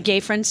 My gay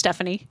friend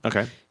Stephanie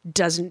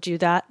doesn't do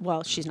that.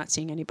 Well, she's not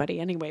seeing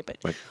anybody anyway,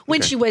 but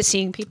when she was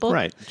seeing people.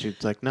 Right.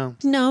 She's like, no.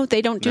 No,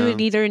 they don't do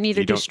it either, and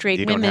neither do straight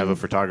women. You don't have a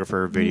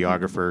photographer,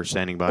 videographer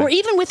standing by. Or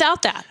even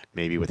without that.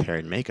 Maybe with hair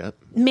and makeup.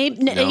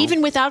 Maybe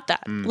even without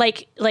that.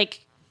 Like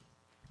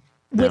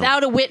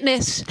without a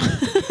witness. Can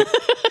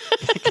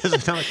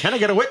I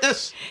get a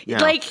witness?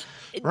 Yeah.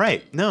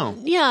 Right. No.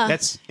 Yeah.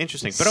 That's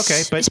interesting. But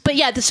okay. But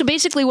yeah, so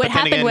basically what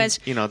happened was...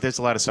 there's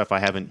a lot of stuff I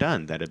haven't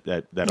done that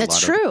a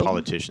lot of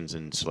politicians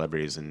and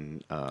celebrities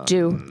and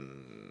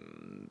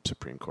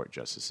Supreme Court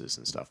justices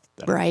and stuff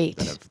that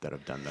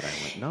have done that. I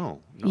went, no.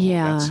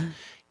 Yeah.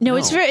 No,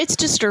 it's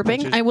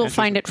disturbing. I will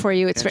find it for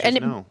you. It's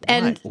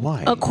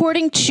why?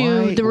 According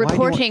to the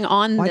reporting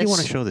on this. Why do you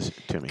want to show this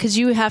to me? Because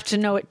you have to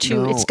know it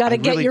too. It's got to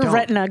get your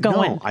retina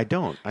going. No, I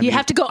don't. You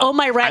have to go. Oh,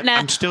 my retina.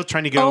 I'm still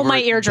trying to get over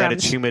my eardrums. that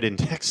it's humid in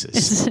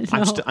Texas. I'm going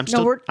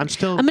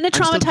to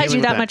traumatize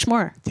you that much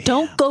more. Damn.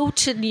 Don't go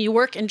to New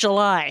York in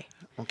July.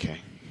 Okay.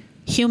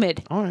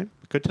 Humid. All right.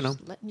 Good to know.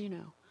 Just letting you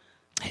know.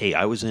 Hey,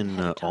 I was in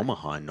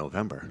Omaha in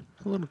November.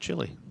 A little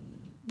chilly.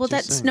 Well,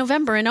 that's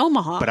November in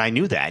Omaha. But I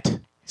knew that.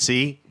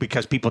 See,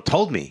 because people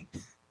told me.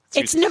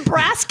 It's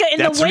Nebraska in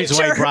the winter. That's the reason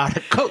why I brought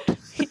a coat.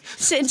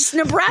 It's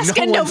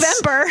Nebraska in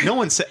November. No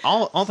one said.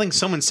 All things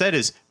someone said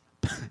is,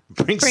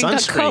 bring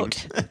sunscreen. A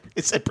coat.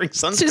 It said bring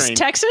sunscreen. This is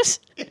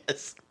Texas?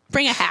 Yes.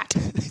 Bring a hat.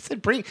 They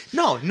said bring.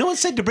 No one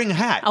said to bring a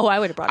hat. Oh, I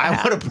would have brought a hat.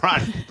 I would have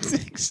brought. I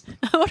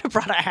would have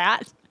brought a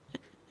hat.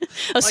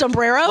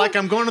 Sombrero? Like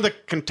I'm going to the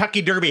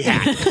Kentucky Derby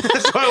hat.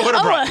 That's what I would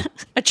have brought.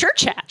 A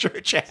church hat.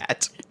 Church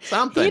hat.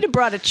 Something. You'd have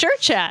brought a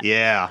church hat.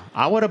 Yeah.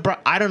 I would have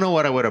brought. I don't know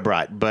what I would have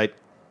brought, but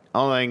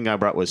all thing I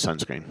brought was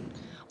sunscreen.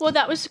 Well,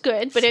 that was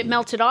good, but it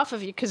melted off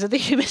of you because of the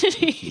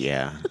humidity.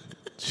 Yeah.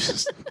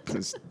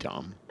 It's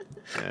dumb.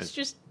 It's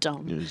just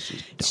dumb.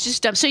 It's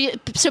just dumb.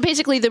 So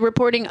basically, the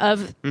reporting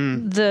of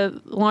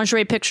the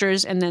lingerie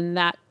pictures and then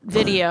that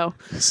video.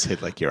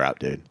 Said like, you're out,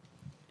 dude.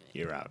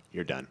 You're out.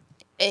 You're done.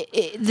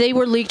 They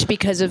were leaked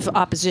because of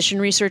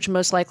opposition research,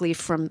 most likely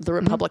from the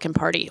Republican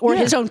Party or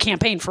his own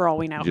campaign, for all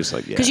we know.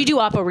 Because you do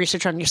oppo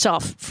research on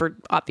yourself for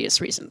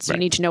obvious reasons. Right. You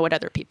need to know what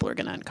other people are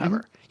going to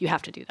uncover. You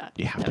have to do that.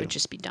 That would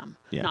just be dumb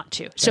not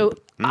to. So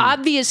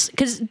obvious,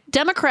 because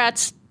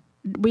Democrats,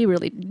 we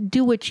really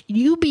do what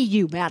you be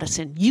you,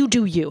 Madison. You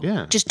do you.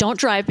 Yeah. Just don't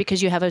drive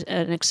because you have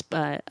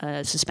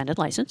a suspended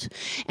license,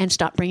 and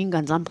stop bringing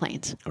guns on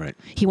planes. Right.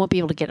 He won't be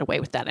able to get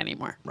away with that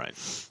anymore. Right.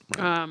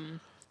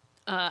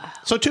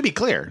 So to be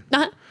clear,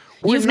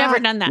 you've never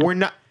done that. We're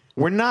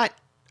not.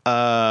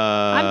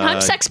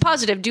 I'm sex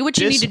positive. Do what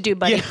you need to do,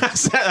 buddy.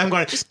 Yes, I'm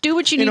going to just do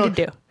what you need to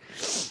do.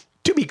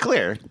 To be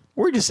clear,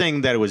 we're just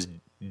saying that it was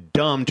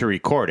dumb to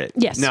record it.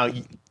 Yes. Now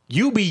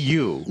You be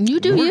you. You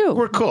do you.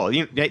 We're cool.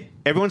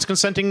 Everyone's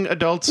consenting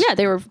adults. Yeah,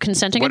 they were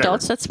consenting Whatever.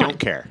 adults. That's fine. Don't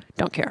care.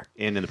 Don't care.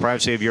 And in the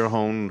privacy of your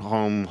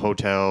home,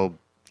 hotel.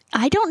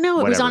 I don't know.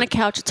 It was Whatever. on a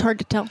couch. It's hard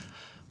to tell.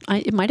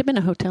 It might have been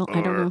a hotel.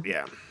 I don't know.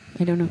 Yeah.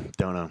 I don't know.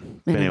 Don't know.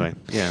 But anyway,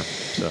 yeah.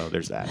 So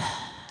there's that.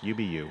 You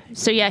be you.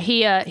 So yeah,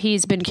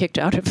 he's been kicked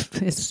out of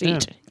his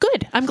seat. Yeah.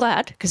 Good. I'm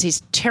glad because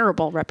he's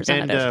terrible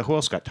representative. And who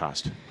else got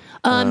tossed?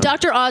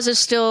 Dr. Oz is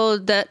still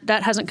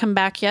that hasn't come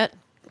back yet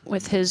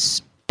with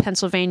his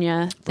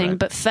Pennsylvania thing, Right.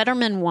 but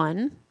Fetterman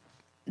won.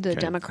 The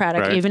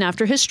Democratic, Right. even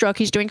after his stroke,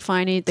 he's doing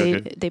fine. They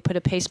Okay. put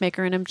a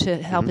pacemaker in him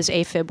to help his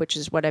AFib, which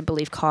is what I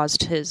believe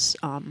caused his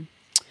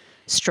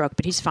stroke,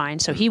 but he's fine.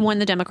 So he won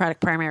the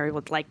Democratic primary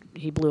with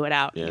he blew it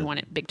out. Yeah. He won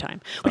it big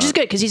time, which is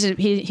good because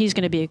he's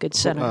going to be a good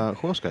senator.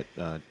 Who else got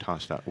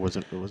tossed out?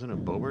 Wasn't it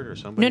Boebert or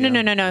somebody?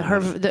 No.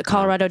 The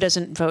Colorado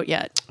doesn't vote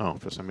yet. Oh,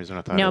 for some reason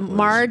I thought. No, it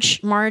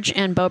was... Marge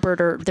and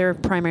Boebert their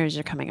primaries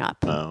are coming up.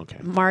 Oh, okay.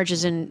 Marge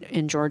is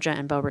in Georgia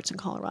and Boebert's in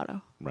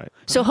Colorado. Right.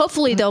 So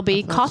hopefully they'll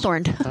be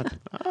Cawthorned.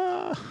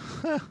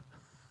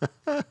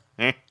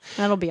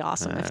 That'll be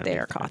awesome if they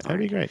are Cawthorned. That'd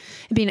be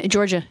great.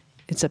 Georgia,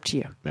 it's up to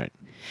you. Right.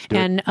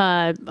 And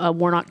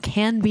Warnock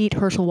can beat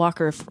Herschel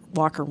Walker if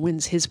Walker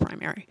wins his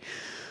primary.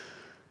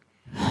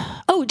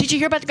 Oh, did you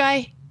hear about the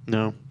guy?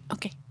 No.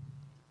 Okay.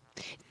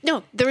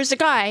 No, there was a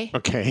guy.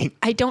 Okay.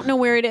 I don't know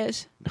where it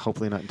is.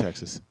 Hopefully not in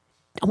Texas.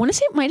 I want to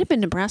say it might have been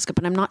Nebraska,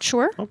 but I'm not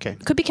sure. Okay.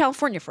 Could be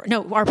California.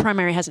 No, our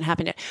primary hasn't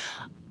happened yet.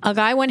 A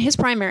guy won his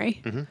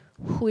primary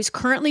who is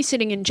currently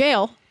sitting in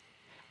jail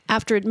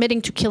after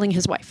admitting to killing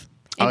his wife.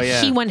 And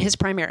he won his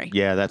primary.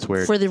 Yeah, that's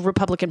weird. For the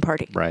Republican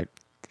Party. Right.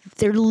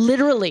 They're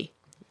literally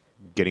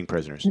Getting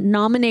prisoners.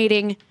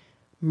 nominating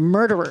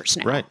murderers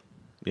now. Right.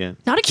 Yeah.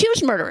 Not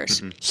accused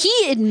murderers.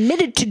 He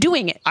admitted to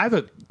doing it. I have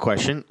a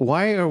question.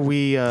 Why are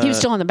we... He was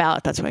still on the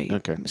ballot. That's why he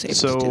Okay. was able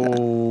to do that.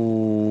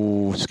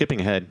 So,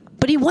 skipping ahead.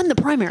 But he won the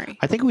primary.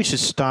 I think we should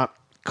stop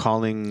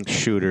calling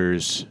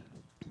shooters...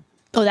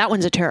 Oh, that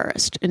one's a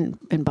terrorist in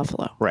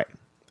Buffalo. Right.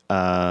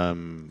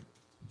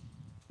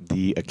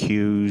 The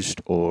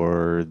accused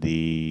or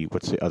the...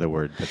 What's the other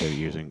word that they're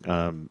using?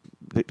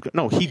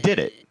 No, he did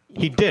it.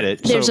 He did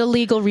it. There's so a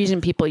legal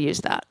reason people use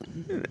that.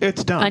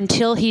 It's dumb.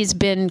 Until he's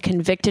been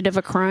convicted of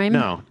a crime.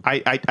 No,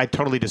 I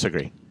totally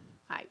disagree.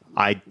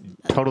 I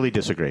totally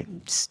disagree.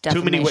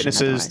 Too many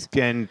witnesses,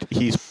 and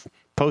he's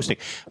posting.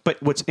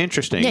 But what's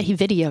interesting... Yeah, he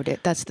videoed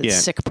it. That's the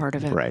sick part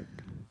of it. Right.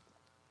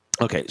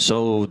 Okay,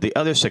 so the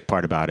other sick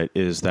part about it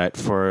is that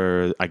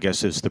for, I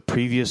guess, it's the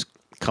previous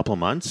couple of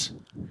months,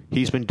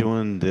 he's been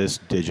doing this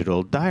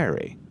digital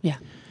diary. Yeah.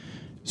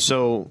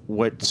 So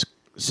what's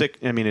sick...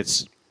 I mean,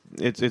 it's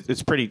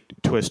pretty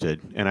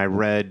twisted, and I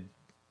read,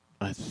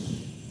 I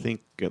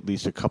think, at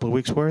least a couple of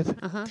weeks worth.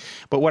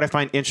 But what I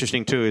find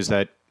interesting too is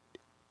that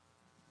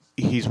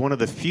he's one of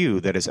the few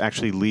that is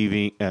actually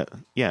leaving,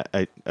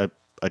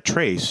 a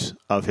trace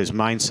of his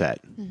mindset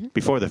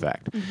before the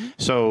fact.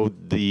 So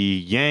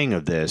the yang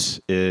of this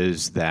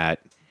is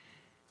that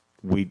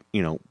we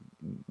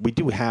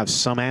do have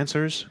some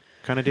answers,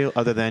 kind of deal,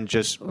 other than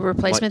just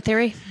replacement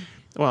theory.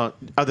 Well,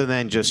 other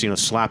than just,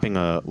 slapping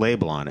a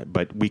label on it,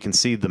 but we can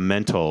see the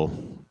mental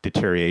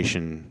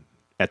deterioration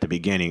at the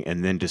beginning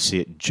and then to see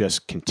it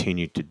just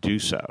continue to do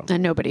so.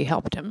 And nobody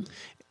helped him.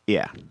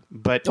 Yeah.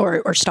 But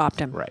or stopped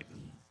him. Right.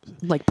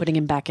 Like putting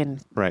him back in.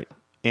 Right.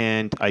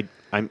 And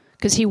I'm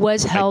because he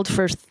was held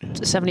for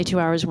 72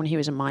 hours when he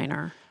was a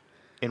minor.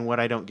 And what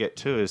I don't get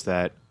too is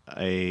that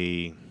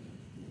an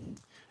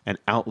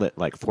outlet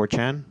like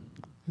 4chan.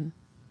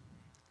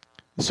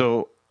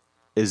 So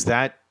is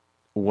that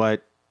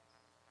what,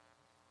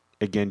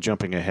 again,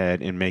 jumping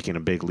ahead and making a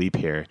big leap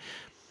here,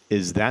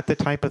 is that the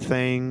type of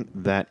thing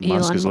that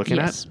Musk is looking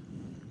at?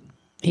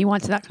 He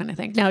wants that kind of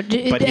thing. Now,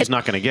 but he's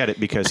not going to get it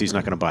because he's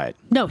not going to buy it.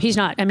 No, he's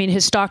not. I mean,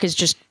 his stock is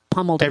just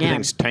pummeled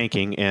Everything's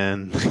tanking,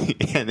 and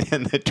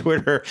the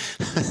Twitter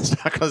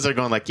stockholders are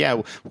going like,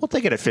 yeah, we'll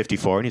take it at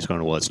 54. And he's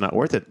going, well, it's not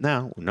worth it.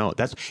 No.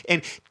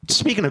 And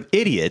speaking of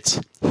idiots,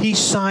 he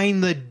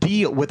signed the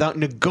deal without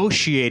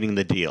negotiating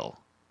the deal.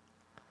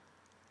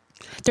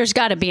 There's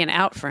got to be an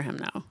out for him,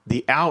 though.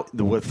 The out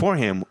for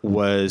him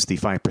was the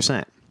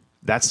 5%.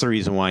 That's the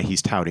reason why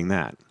he's touting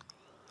that.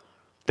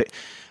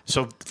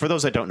 So for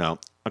those that don't know,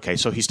 okay,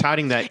 so he's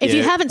touting that. If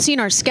you haven't seen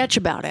our sketch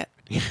about it,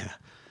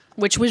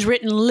 which was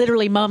written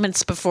literally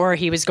moments before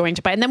he was going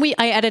to buy, and then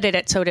I edited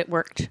it so it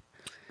worked.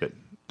 Good,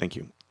 thank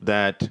you.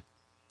 That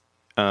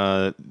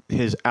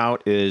his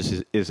out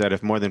is that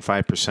if more than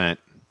 5%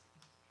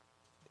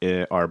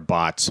 are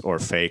bots or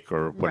fake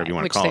or whatever you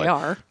want to call it, which they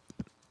are.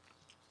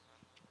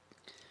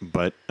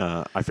 But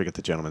I forget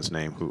the gentleman's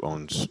name who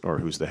owns or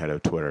who's the head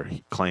of Twitter.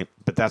 He claimed,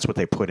 but that's what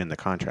they put in the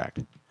contract.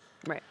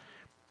 Right.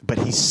 But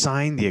he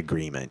signed the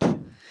agreement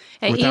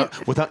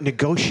without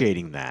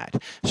negotiating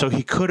that. So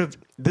he could have.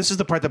 This is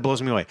the part that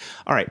blows me away.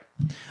 All right,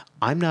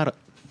 I'm not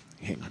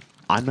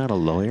a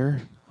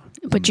lawyer,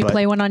 But you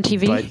play one on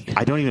TV? But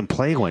I don't even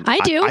play one. I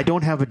do. I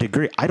don't have a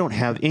degree. I don't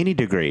have any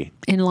degree.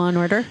 In Law and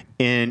Order?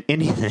 In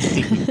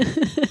anything.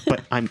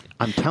 But I'm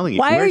telling you.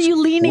 Why are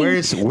you leaning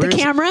the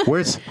camera?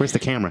 Where's the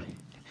camera?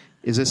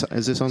 Is this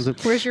on Zoom?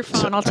 Where's your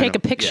phone? I'll take a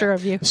picture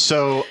of you.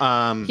 So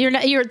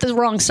you're at the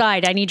wrong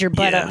side. I need your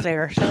butt up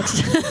there.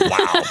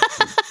 Wow.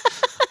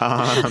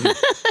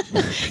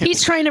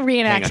 He's trying to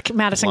reenact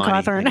Madison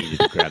Cawthorn. I need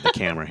to grab the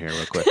camera here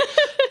real quick.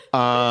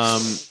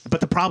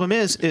 But the problem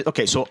is,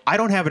 okay, so I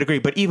don't have a degree,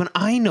 but even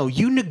I know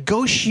you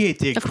negotiate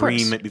the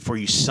agreement before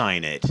you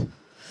sign it.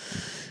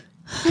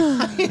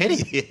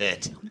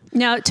 Idiot.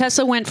 Now,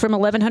 Tesla went from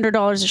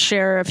 $1,100 a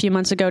share a few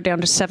months ago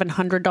down to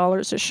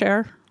 $700 a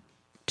share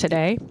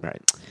today.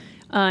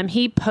 Right.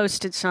 He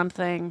posted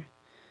something.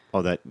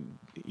 Oh,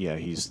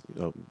 he's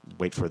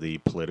wait for the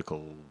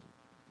political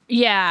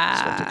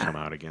stuff to come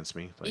out against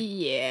me.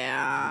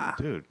 Like,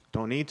 dude,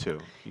 don't need to.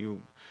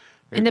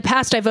 In the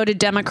past, I voted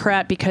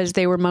Democrat because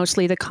they were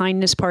mostly the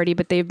kindness party,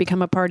 but they've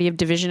become a party of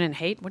division and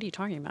hate. What are you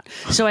talking about?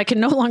 So I can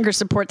no longer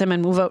support them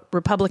and will vote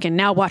Republican.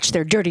 Now watch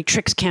their dirty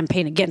tricks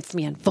campaign against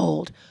me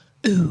unfold.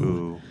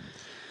 Ooh.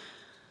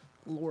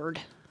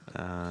 Lord.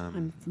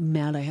 I'm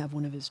mad I have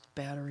one of his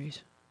batteries.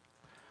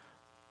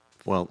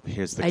 Well,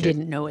 here's the I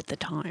didn't know at the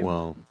time.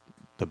 Well,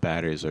 the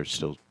batteries are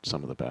still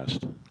some of the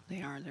best.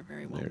 They are. They're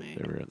very well made.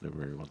 They're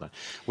very well done.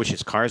 Which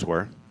his cars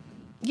were.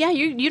 Yeah,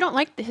 you don't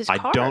like his cars.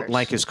 I don't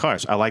like his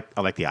cars. I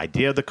like the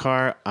idea of the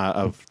car,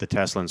 of the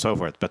Tesla and so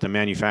forth, but the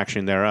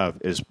manufacturing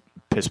thereof is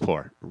piss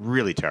poor.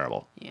 Really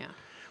terrible. Yeah.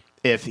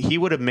 If he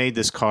would have made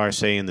this car,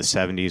 say, in the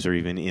 70s or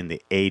even in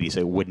the 80s,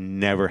 it would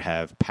never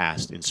have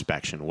passed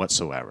inspection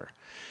whatsoever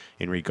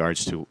in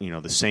regards to,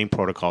 the same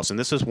protocols. And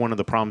this is one of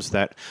the problems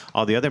that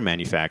all the other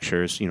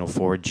manufacturers,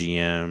 Ford,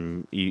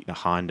 GM,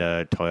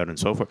 Honda, Toyota, and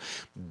so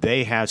forth,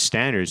 they have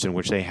standards in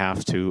which they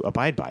have to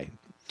abide by.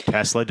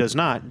 Tesla does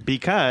not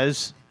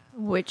because...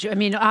 Which,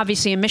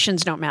 obviously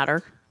emissions don't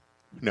matter.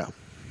 No.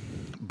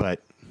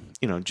 But,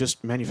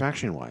 just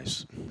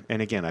manufacturing-wise.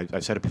 And again,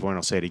 I've said it before and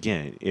I'll say it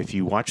again. If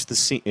you watch the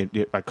seam,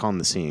 I call them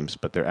the seams,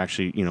 but they're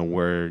actually,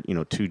 where,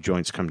 two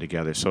joints come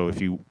together. So if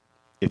you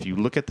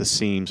look at the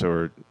seams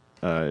or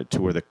to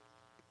where the,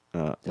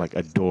 like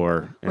a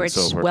door and where it's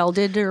so forth.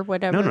 Welded or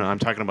whatever? No, I'm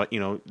talking about,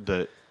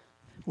 the...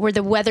 Where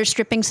the weather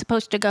stripping's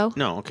supposed to go?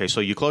 No, okay.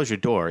 So you close your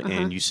door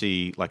and you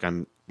see, like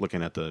I'm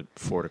looking at the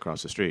Ford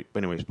across the street.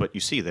 But anyways, you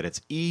see that it's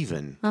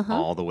even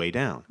all the way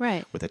down.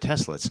 Right. With a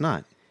Tesla, it's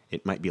not.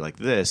 It might be like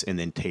this and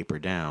then taper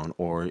down,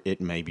 or it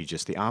may be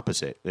just the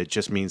opposite. It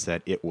just means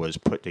that it was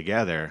put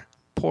together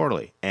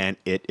poorly. And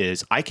it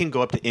is, I can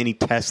go up to any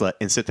Tesla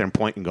and sit there and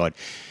point and go,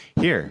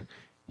 here.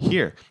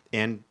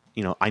 And,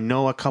 I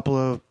know a couple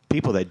of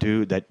people that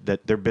do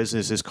that their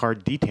business is car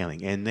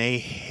detailing, and they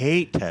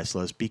hate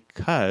Teslas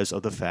because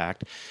of the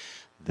fact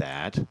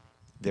that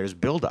there's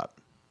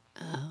buildup.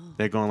 Oh.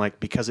 They're going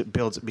because it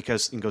builds,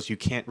 because it goes, you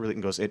can't really,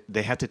 it goes,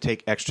 they have to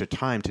take extra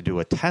time to do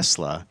a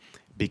Tesla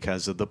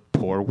because of the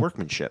poor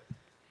workmanship.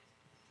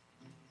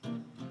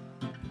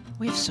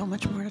 We have so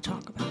much more to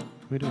talk about.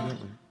 We do, don't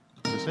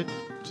we? Is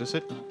this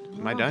it?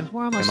 Am I done?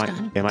 We're almost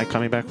done. Am I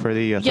coming back for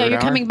the third hour? Yeah, you're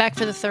coming back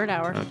for the third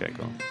hour. Okay,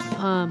 cool.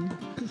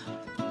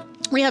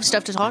 We have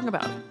stuff to talk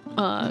about.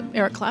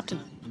 Eric Clapton.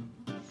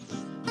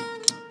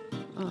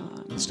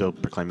 Still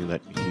proclaiming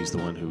that he's the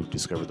one who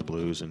discovered the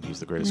blues and he's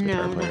the greatest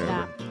guitar player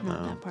ever.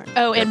 Not that part.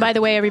 Oh, and by the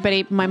way,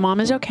 everybody, my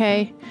mom is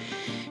okay.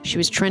 She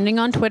was trending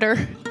on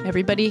Twitter.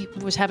 Everybody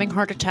was having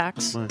heart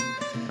attacks.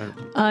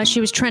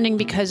 She was trending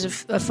because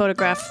of a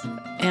photograph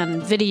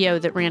and video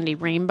that Randy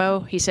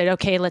Rainbow, he said,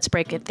 okay, let's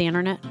break the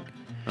internet.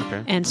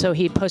 Okay. And so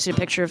he posted a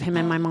picture of him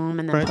and my mom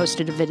and then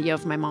posted a video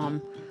of my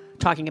mom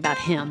talking about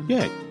him,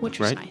 which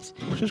was nice.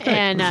 Which is great.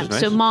 And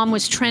so mom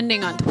was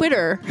trending on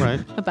Twitter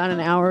about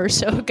an hour or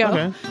so ago.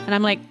 Okay. And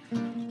I'm like,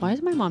 why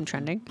is my mom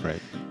trending? Right.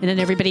 And then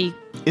everybody...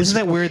 Isn't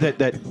that weird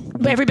that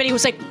everybody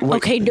was like,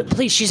 okay, no,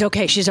 please, she's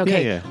okay.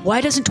 Yeah.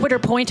 Why doesn't Twitter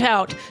point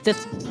out that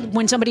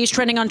when somebody is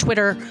trending on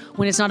Twitter,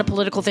 when it's not a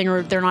political thing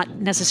or they're not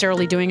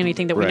necessarily doing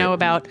anything that we know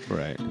about,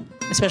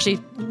 especially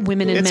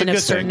women and men of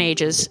certain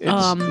ages.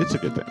 It's a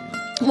good thing.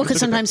 Well, because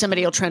sometimes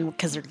somebody will trend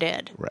because they're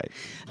dead. Right.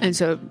 And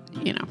so,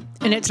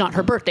 and it's not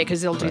her birthday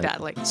because they'll do that,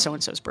 like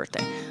so-and-so's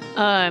birthday.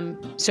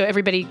 So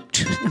everybody,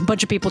 a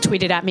bunch of people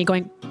tweeted at me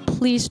going,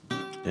 please,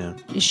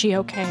 is she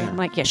okay? I'm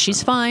like, yes,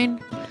 she's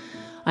fine.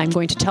 I'm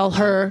going to tell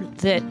her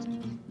that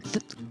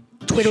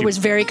Twitter was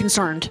very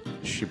concerned.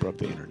 She broke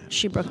the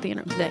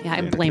internet.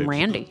 I blame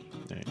Randy.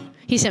 Right.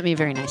 He sent me a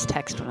very nice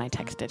text when I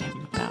texted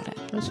him about it.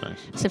 That's nice.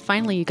 I said,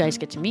 finally, you guys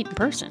get to meet in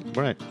person.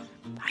 Right.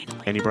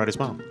 Finally. And he brought his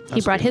mom.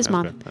 He brought his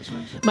mom. That's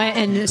nice.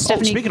 And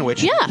Stephanie. Speaking of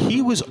which,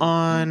 he was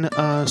on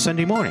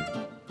Sunday morning.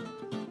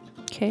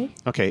 Okay.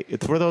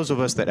 For those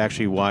of us that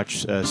actually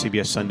watch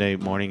CBS Sunday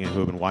Morning and who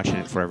have been watching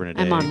it forever and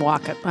a day.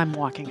 I'm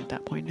walking at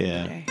that point in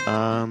the day.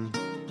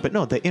 But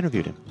no, they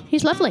interviewed him.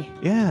 He's lovely.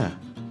 Yeah.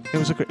 It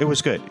was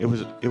good. It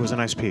was a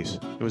nice piece.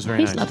 It was very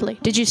nice. He's lovely.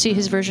 Did you see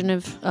his version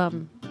of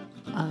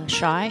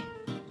Shy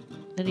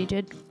that he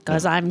did?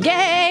 Because I'm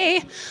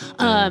gay.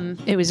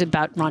 It was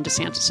about Ron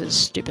DeSantis'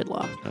 stupid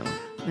law.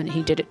 And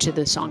he did it to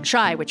the song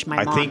Shy, which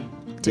my mom I think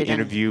the did.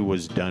 interview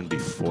was done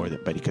before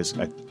that, but because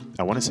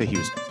I want to say he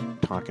was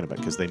talking about,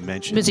 because they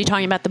mentioned. Was he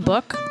talking about the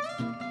book?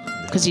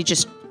 Because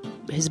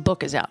his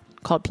book is out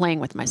called Playing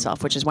With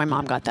Myself, which is why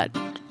Mom got that.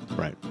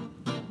 Right.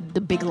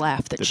 The big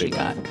laugh that she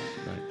got. Right.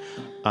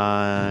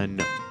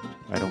 No,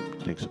 I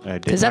don't think so.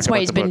 Because that's why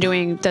he's been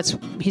doing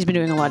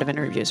a lot of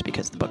interviews,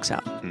 because the book's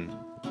out.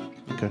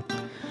 Okay.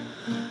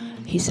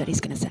 He said he's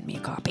going to send me a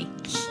copy.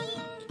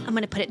 I'm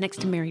going to put it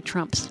next to Mary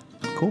Trump's.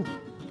 Cool.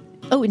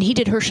 Oh, and he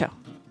did her show.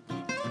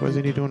 Why is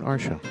he doing our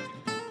show?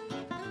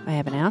 I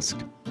haven't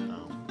asked.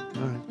 Oh,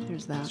 all right.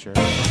 There's that. Sure.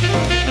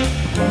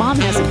 Mom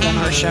hasn't done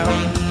our show.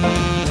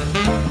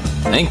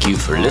 Thank you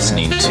for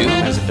listening to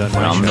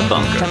From the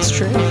Bunker. That's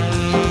true.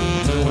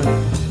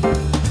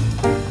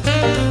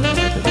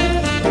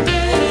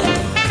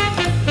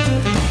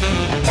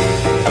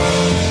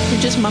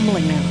 You're just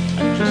mumbling now.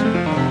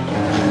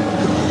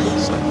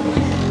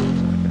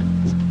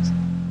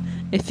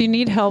 If you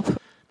need help,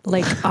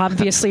 like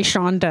obviously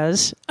Sean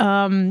does,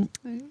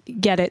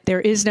 get it. There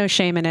is no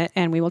shame in it,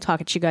 and we will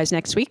talk to you guys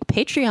next week.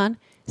 Patreon,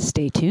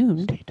 stay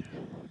tuned.